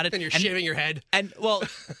forget about it. And you're shaving your head. And well,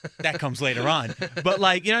 that comes later on. But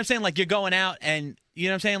you know what I'm saying? Like you're going out and You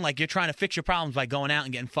know what I'm saying? Like you're trying to fix your problems by going out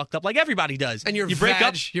and getting fucked up, like everybody does. And you break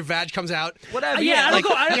up. Your vag comes out. Whatever.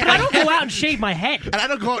 I don't go out and shave my head. And I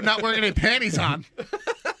don't go out not wearing any panties on.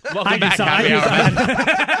 Welcome back, Happy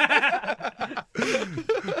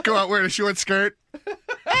Hour. Go out wearing a short skirt.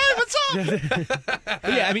 Hey, what's up?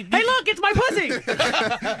 Yeah, I mean, hey, look, it's my pussy.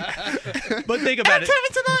 But think about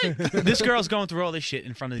it. This girl's going through all this shit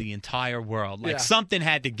in front of the entire world. Like something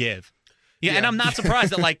had to give. Yeah, and I'm not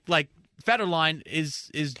surprised that like Federline is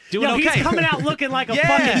doing okay. He's coming out looking like a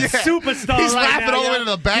fucking superstar. He's right laughing now, all the way to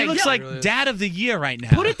the bank. He looks like really dad of the year right now.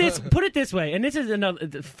 Put it this way, and this is another.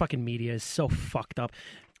 The fucking media is so fucked up.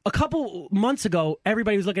 A couple months ago,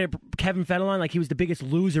 everybody was looking at Kevin Federline like he was the biggest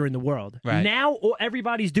loser in the world. Right. Now,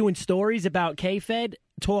 everybody's doing stories about K-Fed,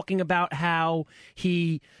 talking about how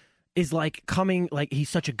he is like coming, like he's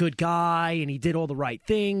such a good guy, and he did all the right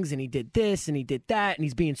things, and he did this, and he did that, and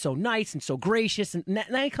he's being so nice and so gracious. And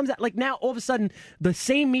now he comes out, like now all of a sudden, the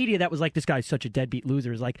same media that was like, this guy's such a deadbeat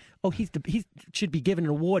loser is like, oh, he should be given an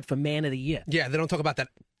award for Man of the Year. Yeah, they don't talk about that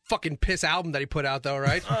fucking piss album that he put out, though,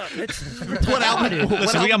 right? What album?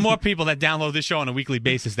 Listen, we got more people that download this show on a weekly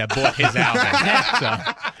basis that bought his album. So.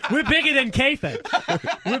 We're bigger than K-Fed.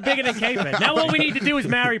 We're bigger than K-Fed. Now all we need to do is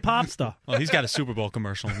marry Popstar. Well, he's got a Super Bowl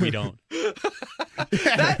commercial, and we don't. Which,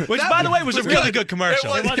 by the way, was a really good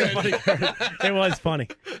commercial. It was funny. It was funny.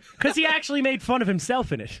 Because he actually made fun of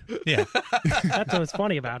himself in it. Yeah. That's what was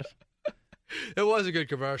funny about it. It was a good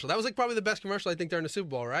commercial. That was like probably the best commercial I think during the Super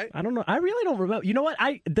Bowl, right? I don't know. I really don't remember. You know what?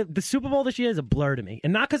 The Super Bowl this year is a blur to me,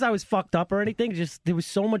 and not because I was fucked up or anything. Just there was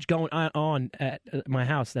so much going on at my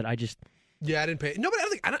house that I just. Yeah, I didn't pay. No, but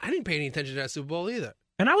I didn't pay any attention to that Super Bowl either.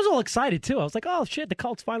 And I was all excited too. I was like, "Oh shit, the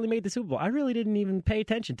Colts finally made the Super Bowl." I really didn't even pay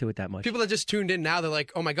attention to it that much. People that just tuned in now, they're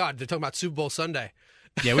like, "Oh my god, they're talking about Super Bowl Sunday."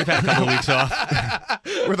 Yeah, we've had a couple of weeks off.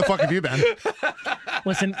 Where the fuck have you been?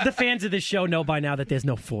 Listen, the fans of this show know by now that there's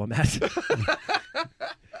no format.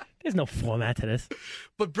 There's no format to this.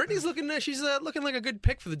 But Brittany's looking. She's looking like a good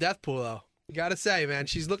pick for the death pool, though. You gotta say, man,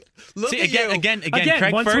 she's look See, at again, you. again.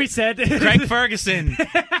 Again, once we said Craig Ferguson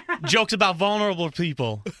jokes about vulnerable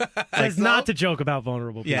people. Says not to joke about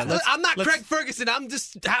vulnerable people. Yeah, I'm not Craig Ferguson. I'm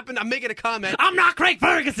making a comment. I'm not Craig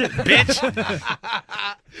Ferguson, bitch.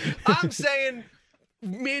 I'm saying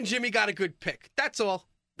me and Jimmy got a good pick. That's all.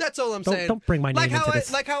 That's all I'm saying. Don't bring my name into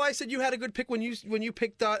this. Like how I said you had a good pick when you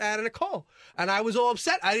picked Anna Nicole, and I was all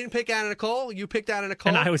upset. I didn't pick Anna Nicole. You picked Anna Nicole,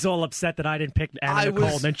 and I was all upset that I didn't pick Anna Nicole.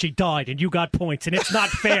 And then she died, and you got points, and it's not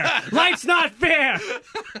fair. Life's not fair.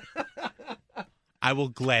 I will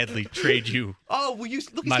gladly trade you. Oh, will you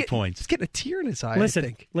look? My points. He's getting a tear in his eye.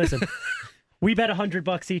 Listen. We bet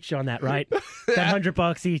 $100 each on that, right? That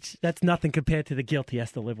 $100 each. That's nothing compared to the guilt he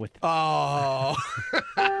has to live with. Oh.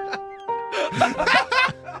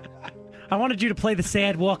 I wanted you to play the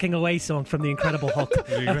sad walking away song from The Incredible Hulk.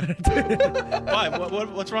 Why?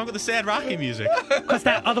 What's wrong with the sad Rocky music? Because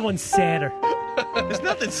that other one's sadder. There's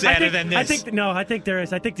nothing sadder than this. I think there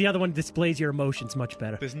is. I think the other one displays your emotions much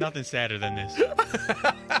better. There's nothing sadder than this.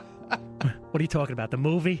 What are you talking about? The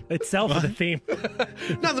movie itself or the theme?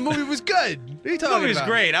 No, the movie was good. What are you talking about? The movie was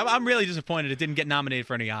great. I'm really disappointed it didn't get nominated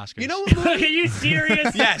for any Oscars. You know what movie? Are you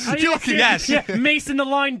serious? Yes. Are you serious? Yes. Yeah, Mason the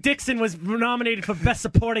Line Dixon was nominated for Best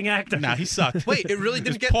Supporting Actor. No, he sucked. Wait, it really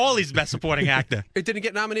didn't get... Paulie's Best Supporting Actor. It didn't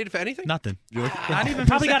get nominated for anything? Nothing. Not even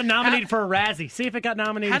probably got nominated for a Razzie. See if it got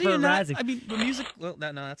nominated for a Razzie. I mean, the music... Well,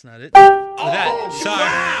 no, that's not it. Sorry.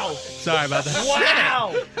 Wow. Sorry about that.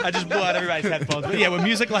 Wow. I just blew out everybody's headphones. But yeah, with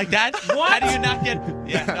music like that, how do you not get...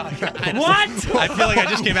 Yeah, no, what? I feel like I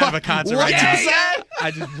just came out of a concert right now. I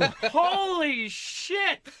just... Holy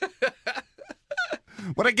shit.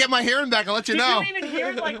 When I get my hearing back, I'll let you know. Did you even hear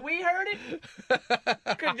it like we heard it?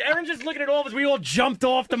 Aaron's just looking at all of us. We all jumped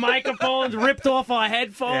off the microphones, ripped off our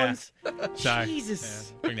headphones. Yeah. Sorry.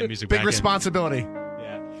 Jesus. Yeah. Bring the music Big back responsibility.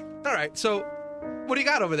 Yeah. All right, so what do you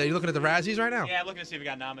got over there? You looking at the Razzies right now? Yeah, I'm looking to see if it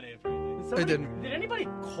got nominated for anything. Did anybody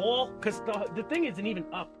call? Because the thing isn't even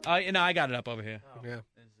up. I got it up over here. Yeah.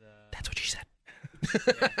 That's what she said.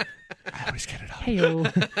 I always get it up. Hey-o.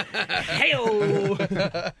 Hey-o.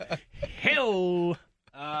 Hey-o.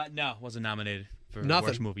 No, wasn't nominated for Nothing.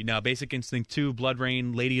 worst movie. No, Basic Instinct 2, Blood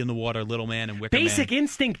Rain, Lady in the Water, Little Man, and Wicker Man. Basic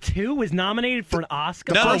Instinct 2 was nominated for an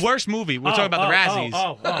Oscar? No, the worst movie. We're talking about the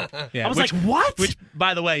Razzies. Yeah, I was like, what? Which,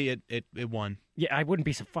 by the way, it won. Yeah, I wouldn't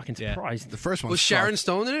be so fucking surprised. The first one was Sharon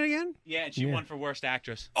Stone in it again? Yeah, and she won for Worst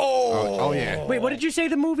Actress. Oh yeah. Wait, what did you say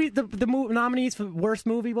the movie, the nominees for worst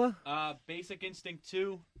movie were? Basic Instinct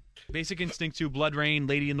 2, Blood Rain,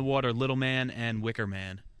 Lady in the Water, Little Man, and Wicker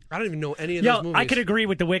Man. I don't even know any of those movies. I could agree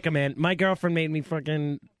with The Wicker Man. My girlfriend made me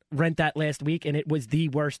fucking rent that last week, and it was the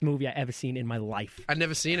worst movie I ever seen in my life. I'd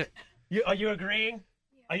never seen it. Are you agreeing?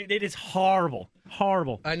 It is horrible.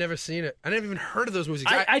 Horrible. I never seen it. I never even heard of those movies.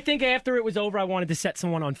 I think after it was over, I wanted to set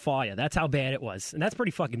someone on fire. That's how bad it was, and that's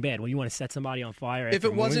pretty fucking bad. When you want to set somebody on fire after if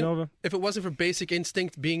it wasn't over. If it wasn't for Basic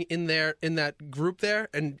Instinct being in that group there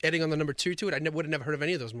and adding on the number 2 to it, I would have never heard of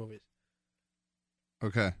any of those movies.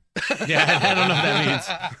 Okay. Yeah, I don't know what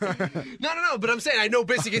that means. No. But I'm saying I know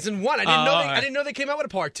Basic Instinct 1. I didn't know they came out with a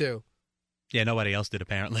part 2. Yeah, nobody else did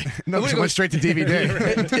apparently. No, it went straight to DVD.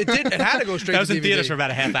 It had to go straight. That was to DVD. in theaters for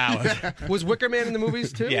about a half hour. Was Wicker Man in the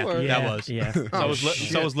movies too? Yeah, or? that was. Yeah.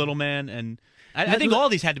 So was Little Man, and I think all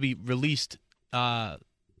these had to be released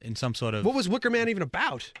in some sort of. What was Wicker Man even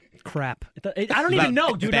about? Crap. I don't even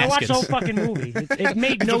know, dude. I watched the whole fucking movie. It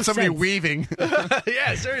made no sense. Somebody weaving.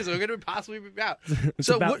 Yeah, seriously, what could it possibly be about? It's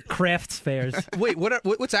about crafts fairs. Wait,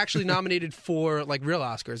 what's actually nominated for like real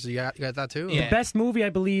Oscars? You got that too? Yeah. The best movie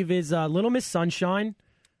I believe is Little Miss Sunshine,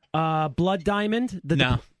 Blood Diamond,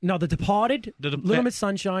 The Departed, Little Miss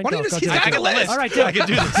Sunshine. Why don't you just keep making a list? All right, I can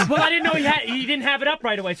do this. Well, I didn't know he didn't have it up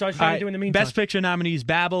right away, so I was trying to do it in the meantime. Best Picture nominees: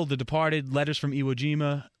 Babel, The Departed, Letters from Iwo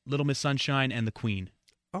Jima, Little Miss Sunshine, and The Queen.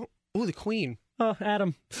 Oh, The Queen. Oh,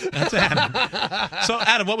 Adam. That's Adam. So,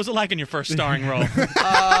 Adam, what was it like in your first starring role?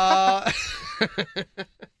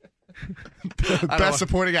 Best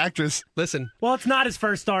supporting actress. Listen. Well, it's not his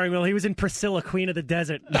first starring role. He was in Priscilla, Queen of the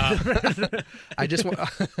Desert. I just want.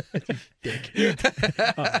 Dick. You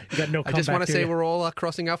got no. I just want to say we're all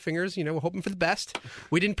crossing our fingers. You know, we're hoping for the best.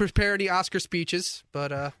 We didn't prepare any Oscar speeches,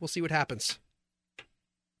 but we'll see what happens.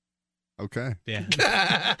 Okay. Yeah.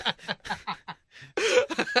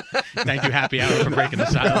 Thank you, Happy Hour, for breaking the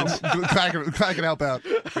silence. Clack can help out.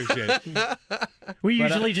 Appreciate it. We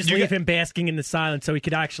usually just leave him basking in the silence so he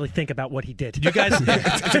could actually think about what he did. You guys,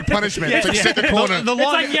 it's a punishment. It's like sit in the corner. The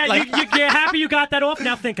longer, you're happy you got that off.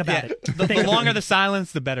 Now think about it. The longer the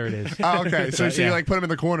silence, the better it is. Oh, okay. So you like put him in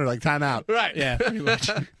the corner, like time out. Right. Yeah. Pretty much.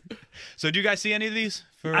 So, do you guys see any of these?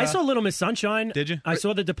 I saw Little Miss Sunshine. Did you? I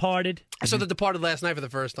saw The Departed. I saw The Departed last night for the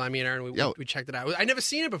first time. Me and Aaron, we checked it out. I never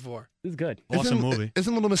seen it before. It was good. Awesome movie.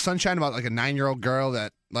 Isn't Little Miss Sunshine about like a 9-year-old girl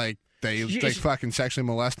that like they fucking sexually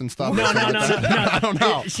molest and stuff? No. I don't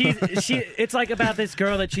know. It's like about this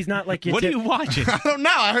girl that she's not like. What are you watching? I don't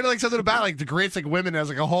know. I heard like something about like degrades like women as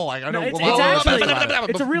like a whole. Like I know.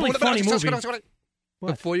 It's a really funny movie.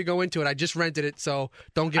 Before you go into it, I just rented it, so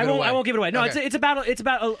don't give it away. I won't give it away. No, okay. it's about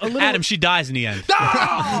a little. Adam, she dies in the end.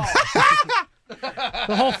 No!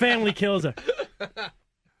 The whole family kills her.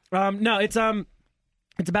 No, it's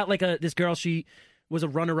about like this girl. She was a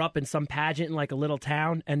runner-up in some pageant in like a little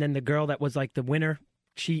town, and then the girl that was like the winner,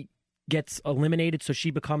 she gets eliminated, so she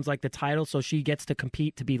becomes like the title, so she gets to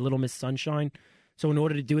compete to be Little Miss Sunshine. So in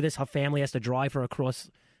order to do this, her family has to drive her across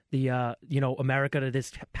the America to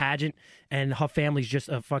this pageant, and her family's just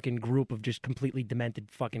a fucking group of just completely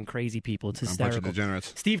demented fucking crazy people. It's hysterical. A bunch of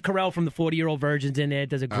degenerates. Steve Carell from the 40-Year-Old Virgin's in there,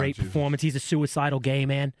 does a great performance. He's a suicidal gay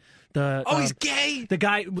man. He's gay. The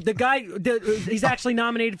guy. He's actually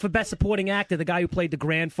nominated for Best Supporting Actor. The guy who played the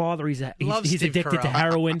grandfather. He's addicted to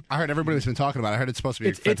heroin. I heard everybody's been talking about it. I heard it's supposed to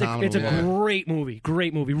be phenomenal. It's a great movie.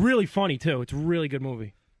 Great movie. Really funny too. It's a really good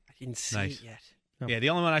movie. I didn't see it yet. No. Yeah, the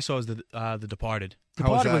only one I saw was The Departed.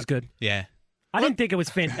 Departed was good. Yeah. I didn't think it was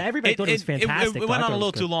fantastic. Everybody thought it was fantastic. It went on a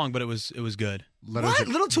little too long, but it was good. What? A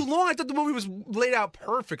little too long? I thought the movie was laid out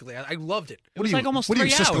perfectly. I loved it. It was like almost 3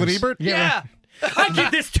 hours. Siskel and Ebert? Yeah. I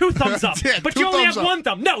give this 2 thumbs up. Yeah, but you only have 1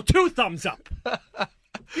 thumb. No, 2 thumbs up.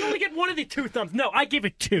 You only get one of the 2 thumbs. No, I give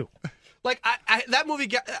it 2. Like that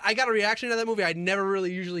movie, I got a reaction to that movie I never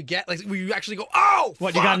really usually get. Like where you actually go, oh,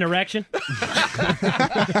 what? Fuck. You got an erection?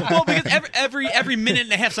 Well, because every minute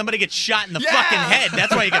and a half somebody gets shot in the fucking head.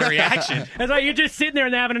 That's why you get a reaction. That's why you're just sitting there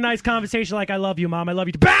and having a nice conversation, like I love you, Mom, I love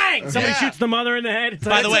you. Bang! Somebody shoots the mother in the head.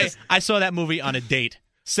 By the way, I saw that movie on a date.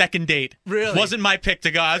 Second date. Really? Wasn't my pick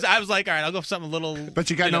to go. I was like, all right, I'll go for something a little.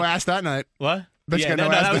 But you got no ass that night. What? Yeah,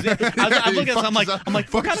 that was it. I'm looking at this, I'm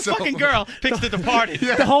like, what kind of fucking girl picks The Departed?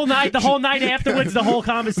 Yeah. The whole night afterwards, the whole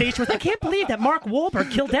conversation was, I can't believe that Mark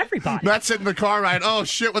Wahlberg killed everybody. Matt's sitting in the car right, oh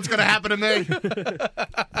shit, what's going to happen to me?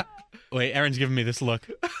 Wait, Aaron's giving me this look.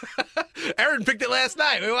 Aaron picked it last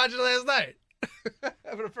night. We watched it last night.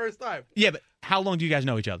 For the first time. Yeah, but how long do you guys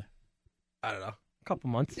know each other? I don't know. A couple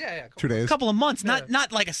months. Yeah. 2 days. A couple of months,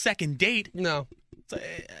 not like a second date. No.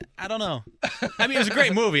 I don't know. I mean, it was a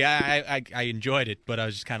great movie. I enjoyed it, but I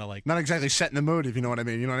was just kind of like not exactly setting the mood, if you know what I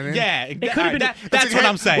mean. You know what I mean? Yeah, it could have been. That's what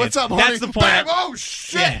I'm saying. What's up, honey? That's the point. Bang! Oh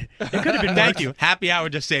shit! Yeah. It could have been. Thank you. Happy Hour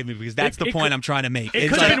just saved me because that's the point I'm trying to make. It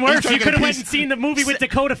could have been worse. You could have went and seen the movie with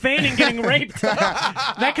Dakota Fanning getting raped.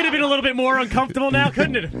 That could have been a little bit more uncomfortable now,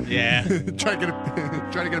 couldn't it? Yeah. Try to get a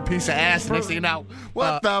Trying to get a piece of ass. Next thing you know,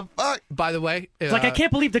 what the fuck? By the way, It's like, I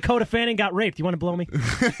can't believe Dakota Fanning got raped. You want to blow me?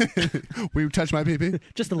 Will you touch my pee-pee?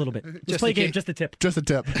 Just a little bit. Just play a game, just a tip. Just a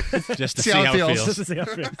tip. Just to see how it feels. Just to see how it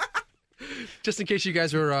feels. Just in case you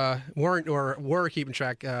guys were keeping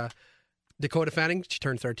track, Dakota Fanning, she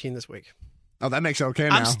turned 13 this week. Oh, that makes it okay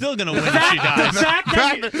now. I'm still going to win if she dies. The fact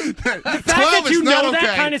that you know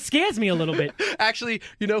that kind of scares me a little bit. Actually,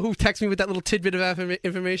 you know who texted me with that little tidbit of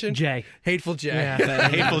information? Jay. Hateful Jay. Yeah.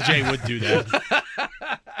 Hateful Jay would do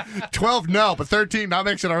that. 12, no, but 13, that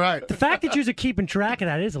makes it all right. The fact that you're keeping track of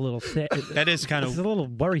that is a little sick. That is kind It's of... a little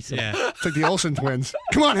worrisome. Yeah. It's like the Olsen twins.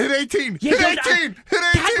 Come on, hit 18. Yeah, hit 18. Hit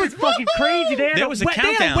 18. That was fucking crazy. There was a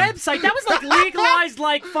countdown. They had a website. That was like legalized,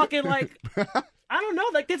 like fucking like... I don't know.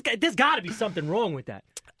 Like there's got to be something wrong with that.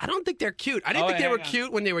 I don't think they're cute. I didn't think they were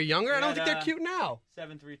cute when they were younger. I don't think they're cute now.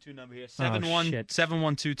 732 number here.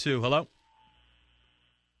 7122. Hello?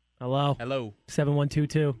 Hello? Hello.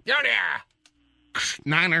 7122. Down here.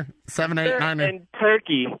 Niner. 789er. And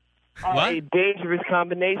turkey are What? a dangerous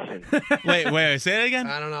combination. Wait, say that again?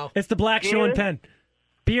 I don't know. It's the Black Beer? Sean Penn.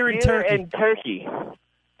 Beer and Beer turkey. and turkey.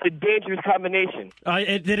 It's a dangerous combination.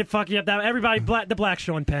 Did it fuck you up? Everybody, the Black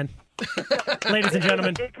Sean Penn. Ladies and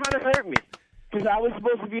gentlemen. It kind of hurt me because I was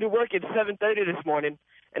supposed to be to work at 7:30 this morning,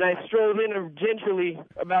 and I strolled in gingerly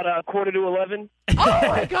about 11:45. Oh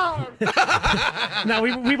my God! No,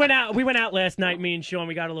 we went out. We went out last night. Me and Sean.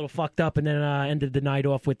 We got a little fucked up, and then ended the night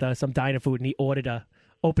off with some diner food. And he ordered a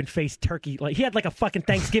open-faced turkey. Like he had like a fucking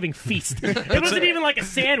Thanksgiving feast. It wasn't even like a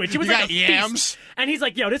sandwich. It was like a yams. feast. And he's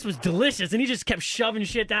like, "Yo, this was delicious," and he just kept shoving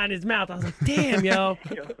shit down his mouth. I was like, "Damn, yo."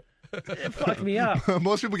 It fucked me up.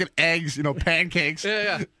 Most people get eggs, pancakes.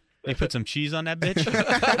 Yeah. They put some cheese on that bitch?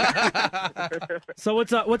 So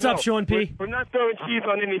what's up? What's up, Sean P? We're not throwing cheese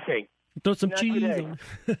on anything. Throw some Not cheese today.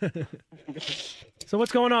 on. So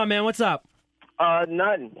what's going on, man? What's up?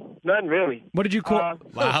 Nothing really. What did you call?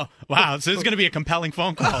 Wow. So this is going to be a compelling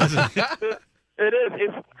phone call, isn't it? It is.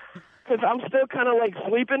 It's because I'm still kind of like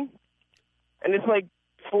sleeping, and it's like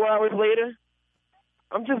 4 hours later.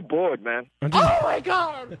 I'm just bored, man. Oh my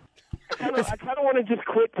God! I kind of want to just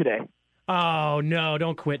quit today. Oh no!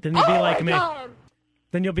 Don't quit. Then you'll be like me.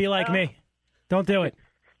 Then you'll be like me. Don't do it.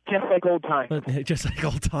 Just like old times. Just like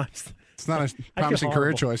old times. It's not a promising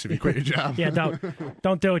career choice if you quit your job. Yeah,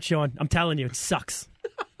 don't do it, Sean. I'm telling you, it sucks.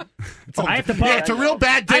 I have to Yeah, it's a real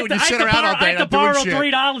bad day when you sit around all day I have to not doing borrow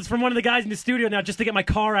shit. $3 from one of the guys in the studio now just to get my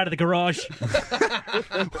car out of the garage.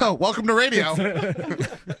 Well, welcome to radio.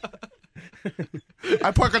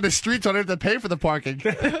 I park on the streets. I don't have to pay for the parking.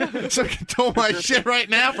 So I can tow my shit right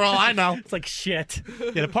now for all I know. It's like shit.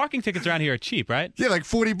 Yeah, the parking tickets around here are cheap, right? Yeah, like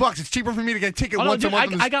 $40. It's cheaper for me to get a ticket Oh, no, once dude, a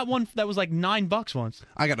month. I got one that was like $9 once.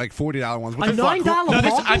 I got like $40 ones. What A the fuck? $9 No,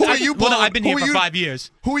 this, Who are you blowing? I've been here Who are for you- 5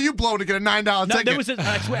 years. Who are you blowing to get a $9 No, ticket? there was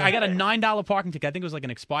I swear, I got a $9 parking ticket. I think it was like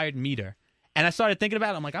an expired meter. And I started thinking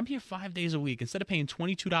about it. I'm like, I'm here 5 days a week. Instead of paying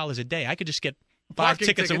 $22 a day, I could just get 5 Parking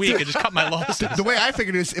tickets a tickets. week and just cut my losses. The way I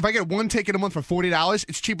figured it is, if I get one ticket a month for $40,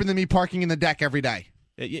 it's cheaper than me parking in the deck every day.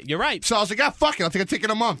 You're right. So I was like, fuck it, I'll take a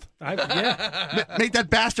ticket a month. Yeah. Make that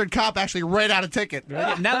bastard cop actually write out a ticket.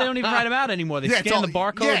 Now they don't even write them out anymore. They Yeah, it's scan all- the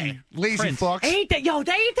barcode. yeah, and lazy print. fucks. Ain't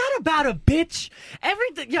that about a bitch?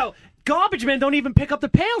 Everything, garbage men don't even pick up the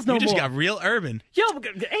pails no You just more. got real urban. Ain't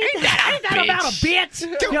that about a bitch?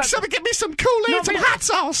 Dude, somebody get me some Kool-Aid, some hot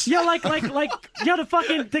sauce. Yeah, the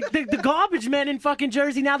fucking the garbage men in fucking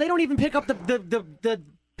Jersey now, they don't even pick up the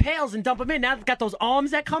pails and dump them in. Now they've got those arms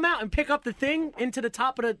that come out and pick up the thing into the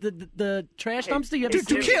top of the trash dumpster. You Dude,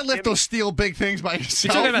 you can't lift those steel big things by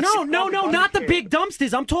yourself. No, not the big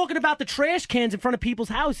dumpsters. I'm talking about the trash cans in front of people's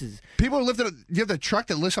houses. People are lifting. You have the truck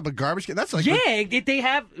that lifts up a garbage can. That's like They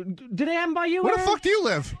have. Do they have them by you? Where the Aaron? fuck do you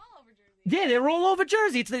live? Yeah, they're all over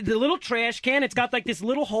Jersey. It's the little trash can. It's got like this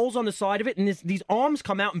little holes on the side of it, and these arms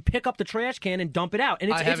come out and pick up the trash can and dump it out.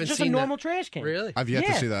 And it's just a normal trash can. Really? I've yet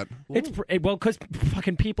to see that. It's because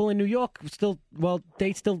fucking people in New York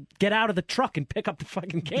they still get out of the truck and pick up the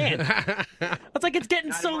fucking can. It's like it's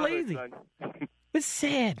getting so lazy. It's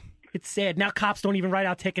sad. It's sad. Now cops don't even write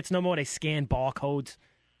out tickets no more. They scan barcodes.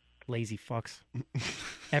 Lazy fucks.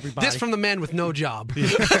 Everybody. This from the man with no job.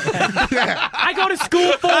 I go to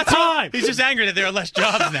school full time. He's just angry that there are less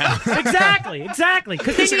jobs now. Exactly.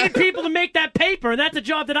 Because they needed people to make that paper, and that's a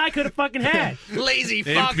job that I could have fucking had. Lazy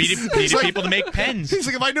They fucks. needed people to make pens. He's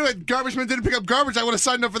like, if I knew a garbage man didn't pick up garbage, I would have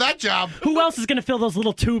signed up for that job. Who else is going to fill those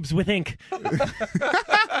little tubes with ink?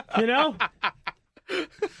 You know?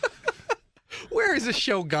 Where is this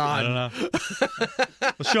show I gone? don't know.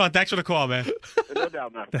 Well, Sean, thanks for the call, man. No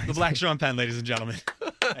doubt, man. The Black Sean Penn, ladies and gentlemen.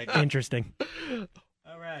 Interesting.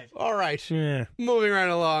 All right. All right. Yeah. Moving right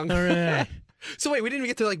along. All right. So wait, we didn't even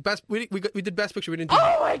get to like best. We did best picture. We didn't. Do,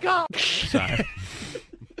 Oh my god! Sorry.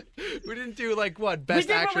 we didn't do like what best we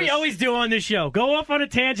did actress. what we always do on this show: go off on a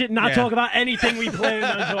tangent, and not Yeah. talk about anything we planned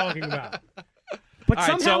on talking about. But All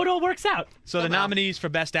right, somehow so- it all works out. So the nominees for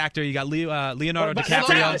Best Actor, you got Leonardo But-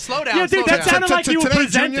 DiCaprio. Slow down. Yeah, dude, that sounded like you were Today,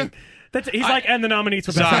 presenting. He's like, and the nominees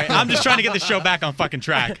for best Sorry, actor. I'm just trying to get the show back on fucking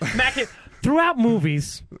track. Mac, throughout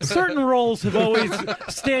movies, certain roles have always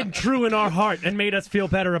stayed true in our heart and made us feel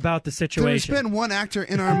better about the There's situation. been one actor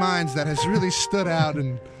in our minds that has really stood out,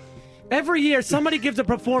 and Every year, somebody gives a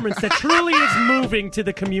performance that truly is moving to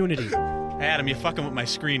the community. Hey, Adam, you're fucking with my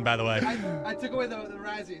screen, by the way. I took away the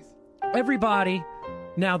Razzies. Everybody,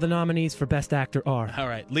 now the nominees for Best Actor are. All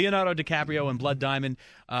right, Leonardo DiCaprio in Blood Diamond,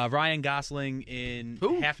 Ryan Gosling in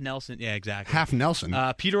Half Nelson. Yeah, exactly. Half Nelson.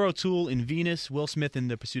 Peter O'Toole in Venus, Will Smith in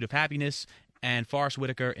The Pursuit of Happiness, and Forrest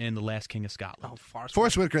Whitaker in The Last King of Scotland.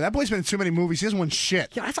 Forrest Whitaker. That boy's been in too many movies. He hasn't won shit.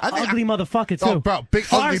 Yeah, that's an ugly motherfucker, too. Oh, bro, big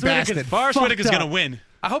ugly bastard. Forrest Whitaker's up. going to win.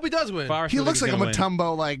 I hope he does win. Forrest He looks Whitaker's like a gonna win.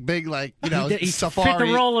 Matumbo, like big, like He safari. fit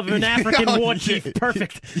the role of an African Oh, war yeah. chief.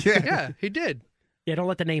 Perfect. Yeah. Yeah, he did. Yeah, don't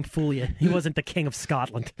let the name fool you. He wasn't the king of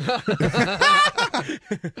Scotland.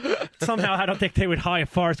 Somehow, I don't think they would hire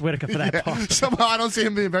Forrest Whitaker for that part. Somehow I don't see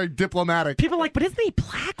him being very diplomatic. People are like, but isn't he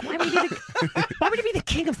black? Why would he be the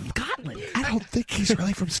king of Scotland? I don't think he's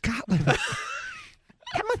really from Scotland.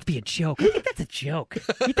 That must be a joke. I think that's a joke.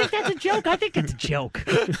 You think that's a joke? I think it's a joke.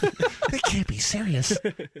 They can't be serious.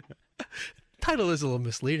 Title is a little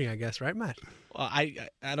misleading, I guess, right, Matt? Well, I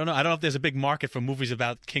don't know. I don't know if there's a big market for movies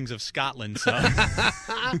about kings of Scotland. So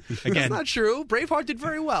That's again, not true. Braveheart did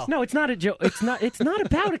very well. No, it's not a joke. It's not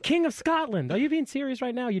about a king of Scotland. Are you being serious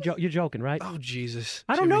right now? You're joking, right? Oh Jesus!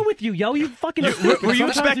 I don't Jimmy. know with you, yo. You fucking. were you Sometimes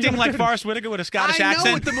expecting don't like do- Forrest Whitaker with a Scottish I know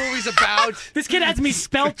accent? what the movie's about. This kid has me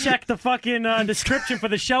spell check the fucking description for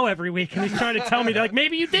the show every week, and he's trying to tell me that like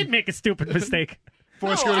maybe you did make a stupid mistake.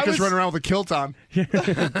 Forrest No, I Whitaker's was- running around with a kilt on.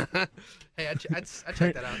 Hey, I checked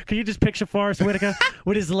that out. Can you just picture Forrest Whitaker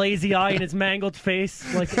with his lazy eye and his mangled face?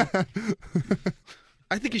 Like,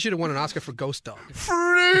 I think he should have won an Oscar for Ghost Dog.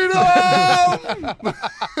 Freedom!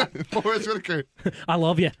 Forrest Whitaker. I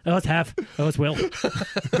love you. I always have. I always will.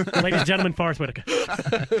 Ladies and gentlemen, Forrest Whitaker.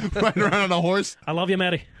 Riding around on a horse. I love you,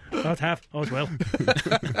 Matty. I always have. I always will.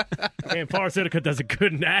 Man, Forrest Whitaker does a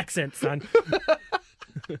good accent, son.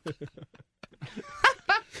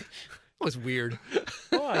 That was weird.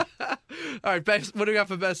 What? All right, best, what do we got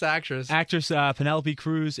for Best Actress? Actress Penelope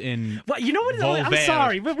Cruz in. Well, you know what? I'm Volver.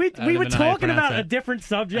 sorry, but we I don't were even know how you talking pronounce about a that. different I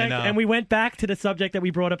subject, know. and we went back to the subject that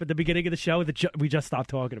we brought up at the beginning of the show that we just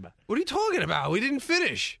stopped talking about. What are you talking about? We didn't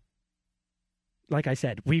finish. Like I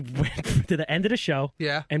said, we went to the end of the show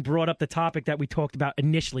Yeah. and brought up the topic that we talked about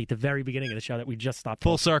initially at the very beginning of the show that we just stopped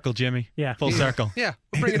Full talking. circle, Jimmy. Yeah. Full circle. Yeah,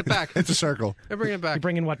 we're bringing it back. It's a circle. We're bringing it back. You're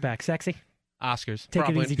bringing what back? Sexy? Oscars. Take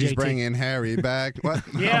Probably. it easy, He's JT. bringing Harry back. What?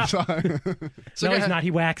 Yeah. I'm sorry. So No, go he's ahead. not.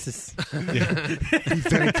 He waxes. He's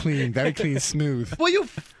very clean, smooth. Well, you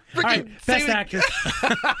All right, freaking best actress.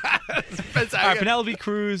 Best All right, actress. Penelope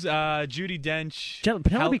Cruz, Judi Dench.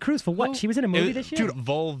 Penelope Cruz for what? She was in a movie this year? Dude,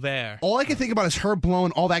 Volver. All I can think about is her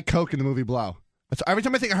blowing all that coke in the movie Blow. That's, every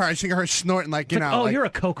time I think of her, I just think of her snorting like, you It's like, know. oh, like, you're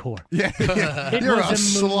a coke whore. yeah, It you're was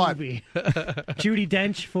a slut. movie. Judi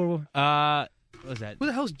Dench for... What was that? Who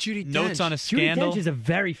the hell's Judi Dench? Notes on a Judi Scandal. Dench is a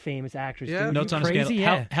very famous actress. Yeah. Dude. Notes You on a crazy? Scandal.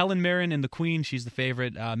 Yeah. Helen Mirren in The Queen. She's the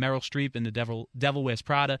favorite. Meryl Streep in The Devil Wears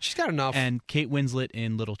Prada. She's got enough. And Kate Winslet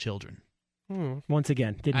in Little Children. Once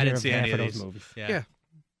again, didn't I hear didn't of see half any of of those these. movies. Yeah.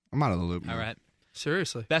 I'm out of the loop. All right.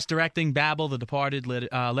 Seriously. Best Directing: Babel, The Departed,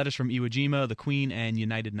 Letters from Iwo Jima, The Queen, and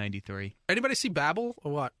United 93. Anybody see Babel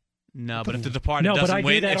or what? No, but if The Departed No, but I doesn't do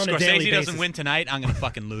win, that if on a daily Scorsese doesn't basis. win tonight, I'm gonna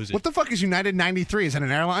fucking lose it. What the fuck is United 93? Is that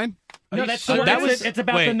an airline? No, that's sure? That was- it's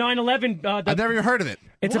about wait. the 9/11. I've never even heard of it.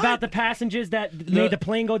 It's What? about the passengers that made the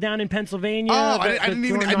plane go down in Pennsylvania. Oh, I that didn't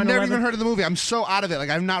even. during I've never 9/11. even heard of the movie. I'm so out of it. Like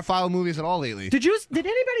I've not followed movies at all lately. Did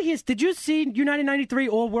anybody here? Did you see United 93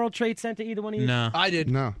 or World Trade Center? Either one of you? No. I did.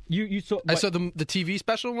 No. You saw? I what? saw the TV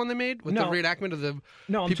special one they made with the No. reenactment of the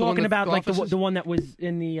No, I'm people in talking the about like offices? the one that was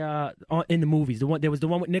in the movies. The one there was the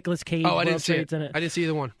one with Nicolas Cage. Oh, I World didn't see Trade it. Center. I didn't see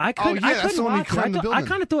either one. I Oh, couldn't. yeah, I that's couldn't the one he watch it. climbed the I building.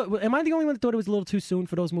 kind of thought. Am I the only one that thought it was a little too soon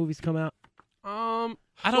for those movies to come out?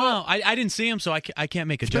 I don't know. I didn't see him, so I can't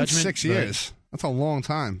make a It's been judgment. 6 but- years. That's a long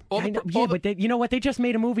time. But you know what? They just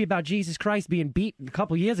made a movie about Jesus Christ being beat a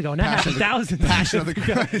couple years ago, and that happened thousands. Passion of the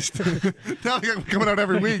Christ. Now they're coming out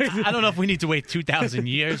every week. I don't know if we need to wait 2,000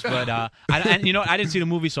 years, but I didn't see the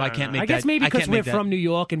movie, so I can't make that. I guess maybe because we're from New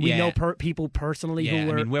York and we know people personally who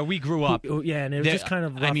were. I mean, where we grew up. And it was just kind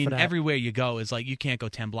of rough. I mean, for that. everywhere you go is like you can't go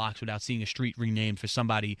 10 blocks without seeing a street renamed for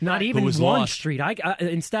somebody. Not even who was one lost. street.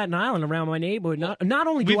 In Staten Island, around my neighborhood. Not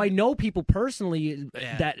only do I know people personally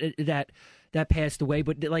that passed away,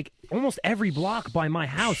 but like almost every block by my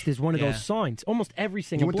house, there's one of those signs. Almost every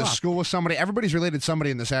single block. You went to school with somebody. Everybody's related to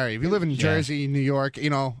somebody in this area. If you live in Jersey, New York,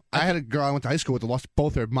 I had a girl I went to high school with that lost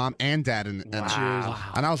both her mom and dad. And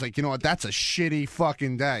I was like, you know what? That's a shitty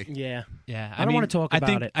fucking day. Yeah. I don't want to talk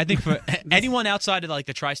about it. I think for anyone outside of like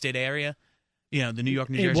the tri-state area, the New York,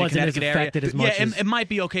 New Jersey, wasn't Connecticut as affected area, as much as... it might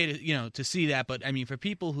be okay to see that, but I mean, for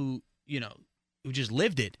people who just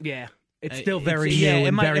lived it, it's still very new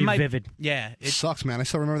and very vivid. Yeah, it sucks, man. I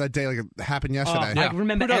still remember that day like it happened yesterday. I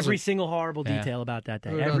remember every single horrible detail about that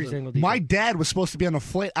day. Every single detail. My dad was supposed to be on a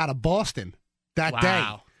flight out of Boston that day.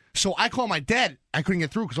 So I called my dad. I couldn't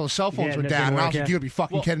get through because all the cell phones were down. And I was like, "You gotta be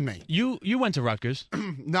fucking kidding me." You went to Rutgers?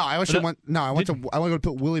 No, I actually went. No, I went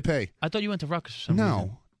to Willie P. I thought you went to Rutgers for some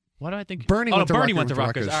reason. Why do I think Bernie? Went to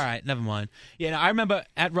Rutgers. All right, never mind. Yeah, I remember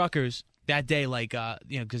at Rutgers that day, like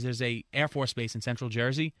because there's a Air Force base in Central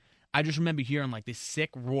Jersey. I just remember hearing like this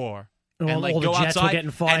sick roar, and like all go the jets outside, were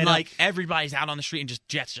getting fired and like up. everybody's out on the street and just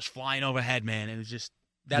jets just flying overhead, man. It was just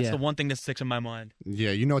that's the one thing that sticks in my mind.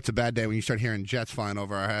 Yeah, it's a bad day when you start hearing jets flying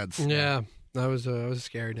over our heads. Yeah, that was a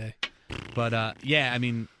scary day. But I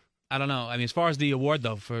mean, I don't know. I mean, as far as the award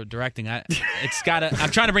though for directing, it's gotta.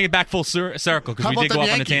 I'm trying to bring it back full circle because we did go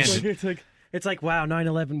off on a tangent. It's like, wow,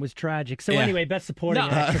 9/11 was tragic. So anyway, best supporting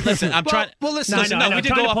actor. Listen, I'm trying. Well, listen. No, we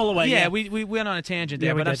did go off. Pull away. Yeah, we went on a tangent there,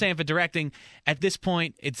 Yeah, but I'm did. saying for directing, at this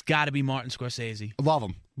point, it's got to be Martin Scorsese. Love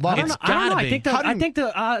him. I don't know. Be. I think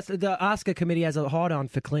the Oscar committee has a hard on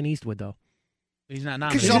for Clint Eastwood though. He's not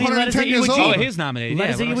nominated. Because he's 110 years old. Oh, he's nominated. Let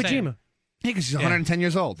us see Iwo Jima. Because he's 110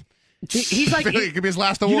 years old. He's like it could be his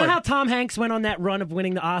last award. You know how Tom Hanks went on that run of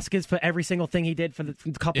winning the Oscars for every single thing he did for the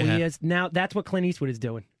couple of years? Now that's what Clint Eastwood is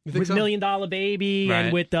doing with so? $1 Million Baby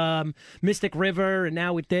and with Mystic River and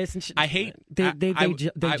now with this. And I hate they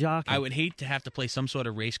jock. I would hate to have to play some sort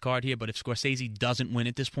of race card here, but if Scorsese doesn't win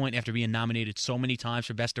at this point after being nominated so many times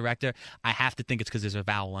for Best Director, I have to think it's because there's a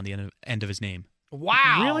vowel on the end of his name.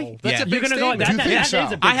 Wow. Really? That's a big You're gonna statement. That is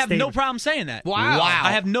a big I have no statement. problem saying that. Wow.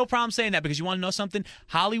 I have no problem saying that because you want to know something?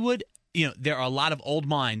 Hollywood, there are a lot of old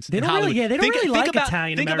minds. They in don't Hollywood. really, think about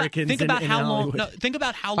Italian Americans. Think about in how long. Hollywood. No, think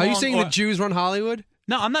about how long. Are you saying the Jews run Hollywood?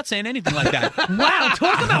 No, I'm not saying anything like that. Wow,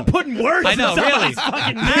 talk about putting words. I know, in really. somebody's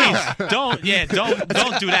fucking mouth. Please,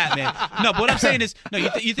 don't do that, man. No, but what I'm saying is, no,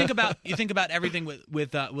 you think about everything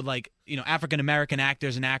with like African American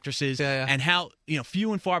actors and actresses, and how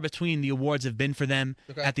few and far between the awards have been for them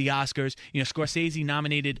at the Oscars. Scorsese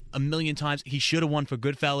nominated 1 million times. He should have won for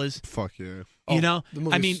Goodfellas. Fuck yeah.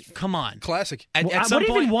 I mean, come on, classic. At What some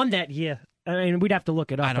point, even won that year? I mean, we'd have to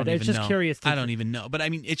look it up. I don't but it's even just know. curious. I don't even know, but I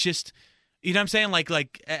mean, it's just. You know what I'm saying?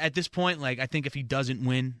 Like at this point, like I think if he doesn't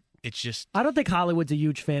win, it's just. I don't think Hollywood's a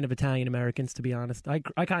huge fan of Italian Americans, to be honest. I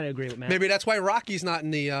kind of agree with Matt. Maybe that's why Rocky's not in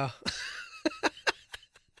the.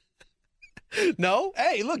 No?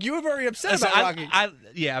 Hey, look, you were very upset about Rocky.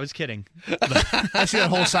 I was kidding. I see that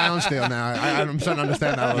whole silence deal now. I'm starting to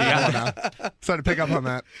understand that a little more now. Starting to pick up on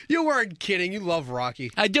that. You weren't kidding. You love Rocky.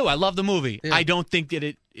 I do. I love the movie. Yeah. I don't think that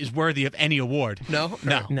it is worthy of any award. No?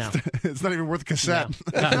 No. It's not even worth a cassette.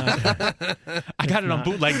 No. I got it on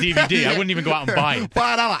bootleg DVD. I wouldn't even go out and buy it.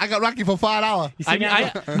 $5. I got Rocky for $5. You see,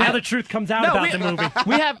 now the truth comes out about the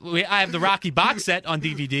movie. I have the Rocky box set on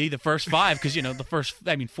DVD, the first 5, because the first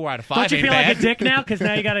 4 out of 5 Don't you ain't feel bad. like a dick now? Because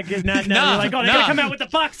now you got to get now you're like, oh, they're gonna come out with the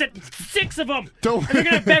box set, 6 of them. And they're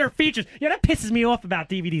gonna have better features. That pisses me off about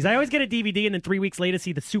DVDs. I always get a DVD and then 3 weeks later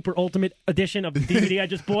see the super ultimate edition of the DVD I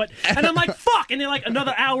just bought, and I'm like, fuck, and they're like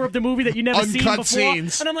another hour of the movie that you never seen before,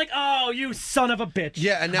 scenes. and I'm like, oh, you son of a bitch.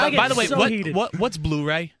 Yeah, and now By the way, heated. what's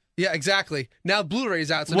Blu-ray? Yeah, exactly. Now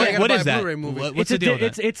Blu-ray's out, so What- now you what gotta is buy a that? Blu-ray movie. What's the deal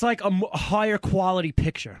with that? It's like a higher quality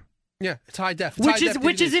picture. Yeah, it's high def.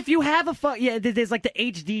 Which is if you have there's like the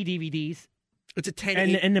HD DVDs. It's a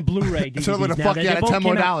 10 and the Blu-ray DVDs. So they're gonna now, fuck you they out of both $10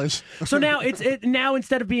 more came out. dollars. So now now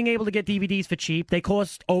instead of being able to get DVDs for cheap, they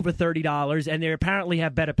cost over $30, and they apparently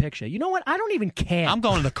have better picture. You know what? I don't even care. I'm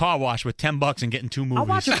going to the car wash with $10 and getting 2 movies. I'll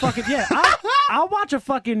watch a fucking I'll watch a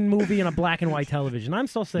fucking movie on a black and white television. I'm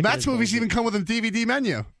so sick. Matt's of this movies bullshit. even come with a DVD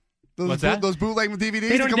menu. What's that? Those bootleg DVDs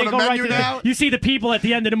They that come they on a go menu right now. You see the people at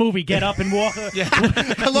the end of the movie get up and walk.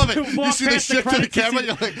 I love it. You walk see the past shift to the credits, camera. You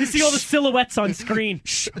You're like, see all the silhouettes on screen.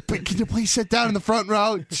 But can you please sit down in the front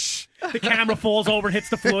row? The camera falls over and hits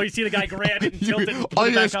the floor. You see the guy grab it and tilt it and put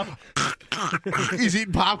it back up. He's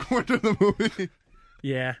eating popcorn during the movie.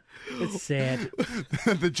 Yeah, it's sad.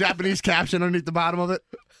 The Japanese caption underneath the bottom of it.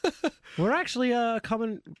 We're actually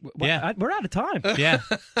coming. Yeah. We're out of time. Yeah.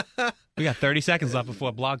 We got 30 seconds left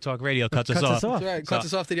before Blog Talk Radio cuts us off. That's right. Cuts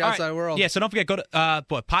us off to the outside world. Yeah, so don't forget, go to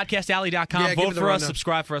podcastalley.com, Yeah, vote for us,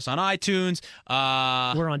 subscribe for us on iTunes.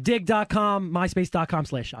 We're on dig.com,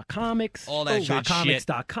 myspace.com/comics. All that good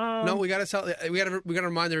comics.com. No, we got to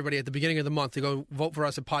remind everybody at the beginning of the month to go vote for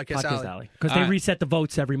us at Podcast Alley. Because they reset the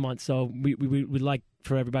votes every month, so we'd like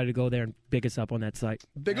for everybody to go there and big us up on that site.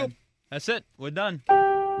 Big up. That's it. We're done.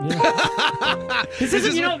 This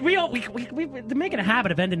isn't, they're making a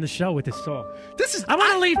habit of ending the show with this song. I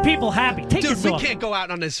want to leave people happy. Take Dude, this we off. can't go out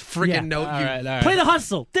on this freaking note. All right. Play the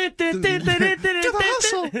hustle. To the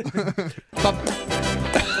hustle.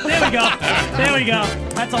 There we go. There we go.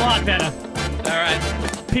 That's a lot better. All right.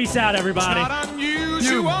 Peace out, everybody.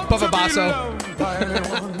 You, Bubba Basso.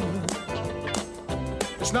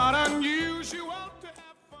 It's not unusual.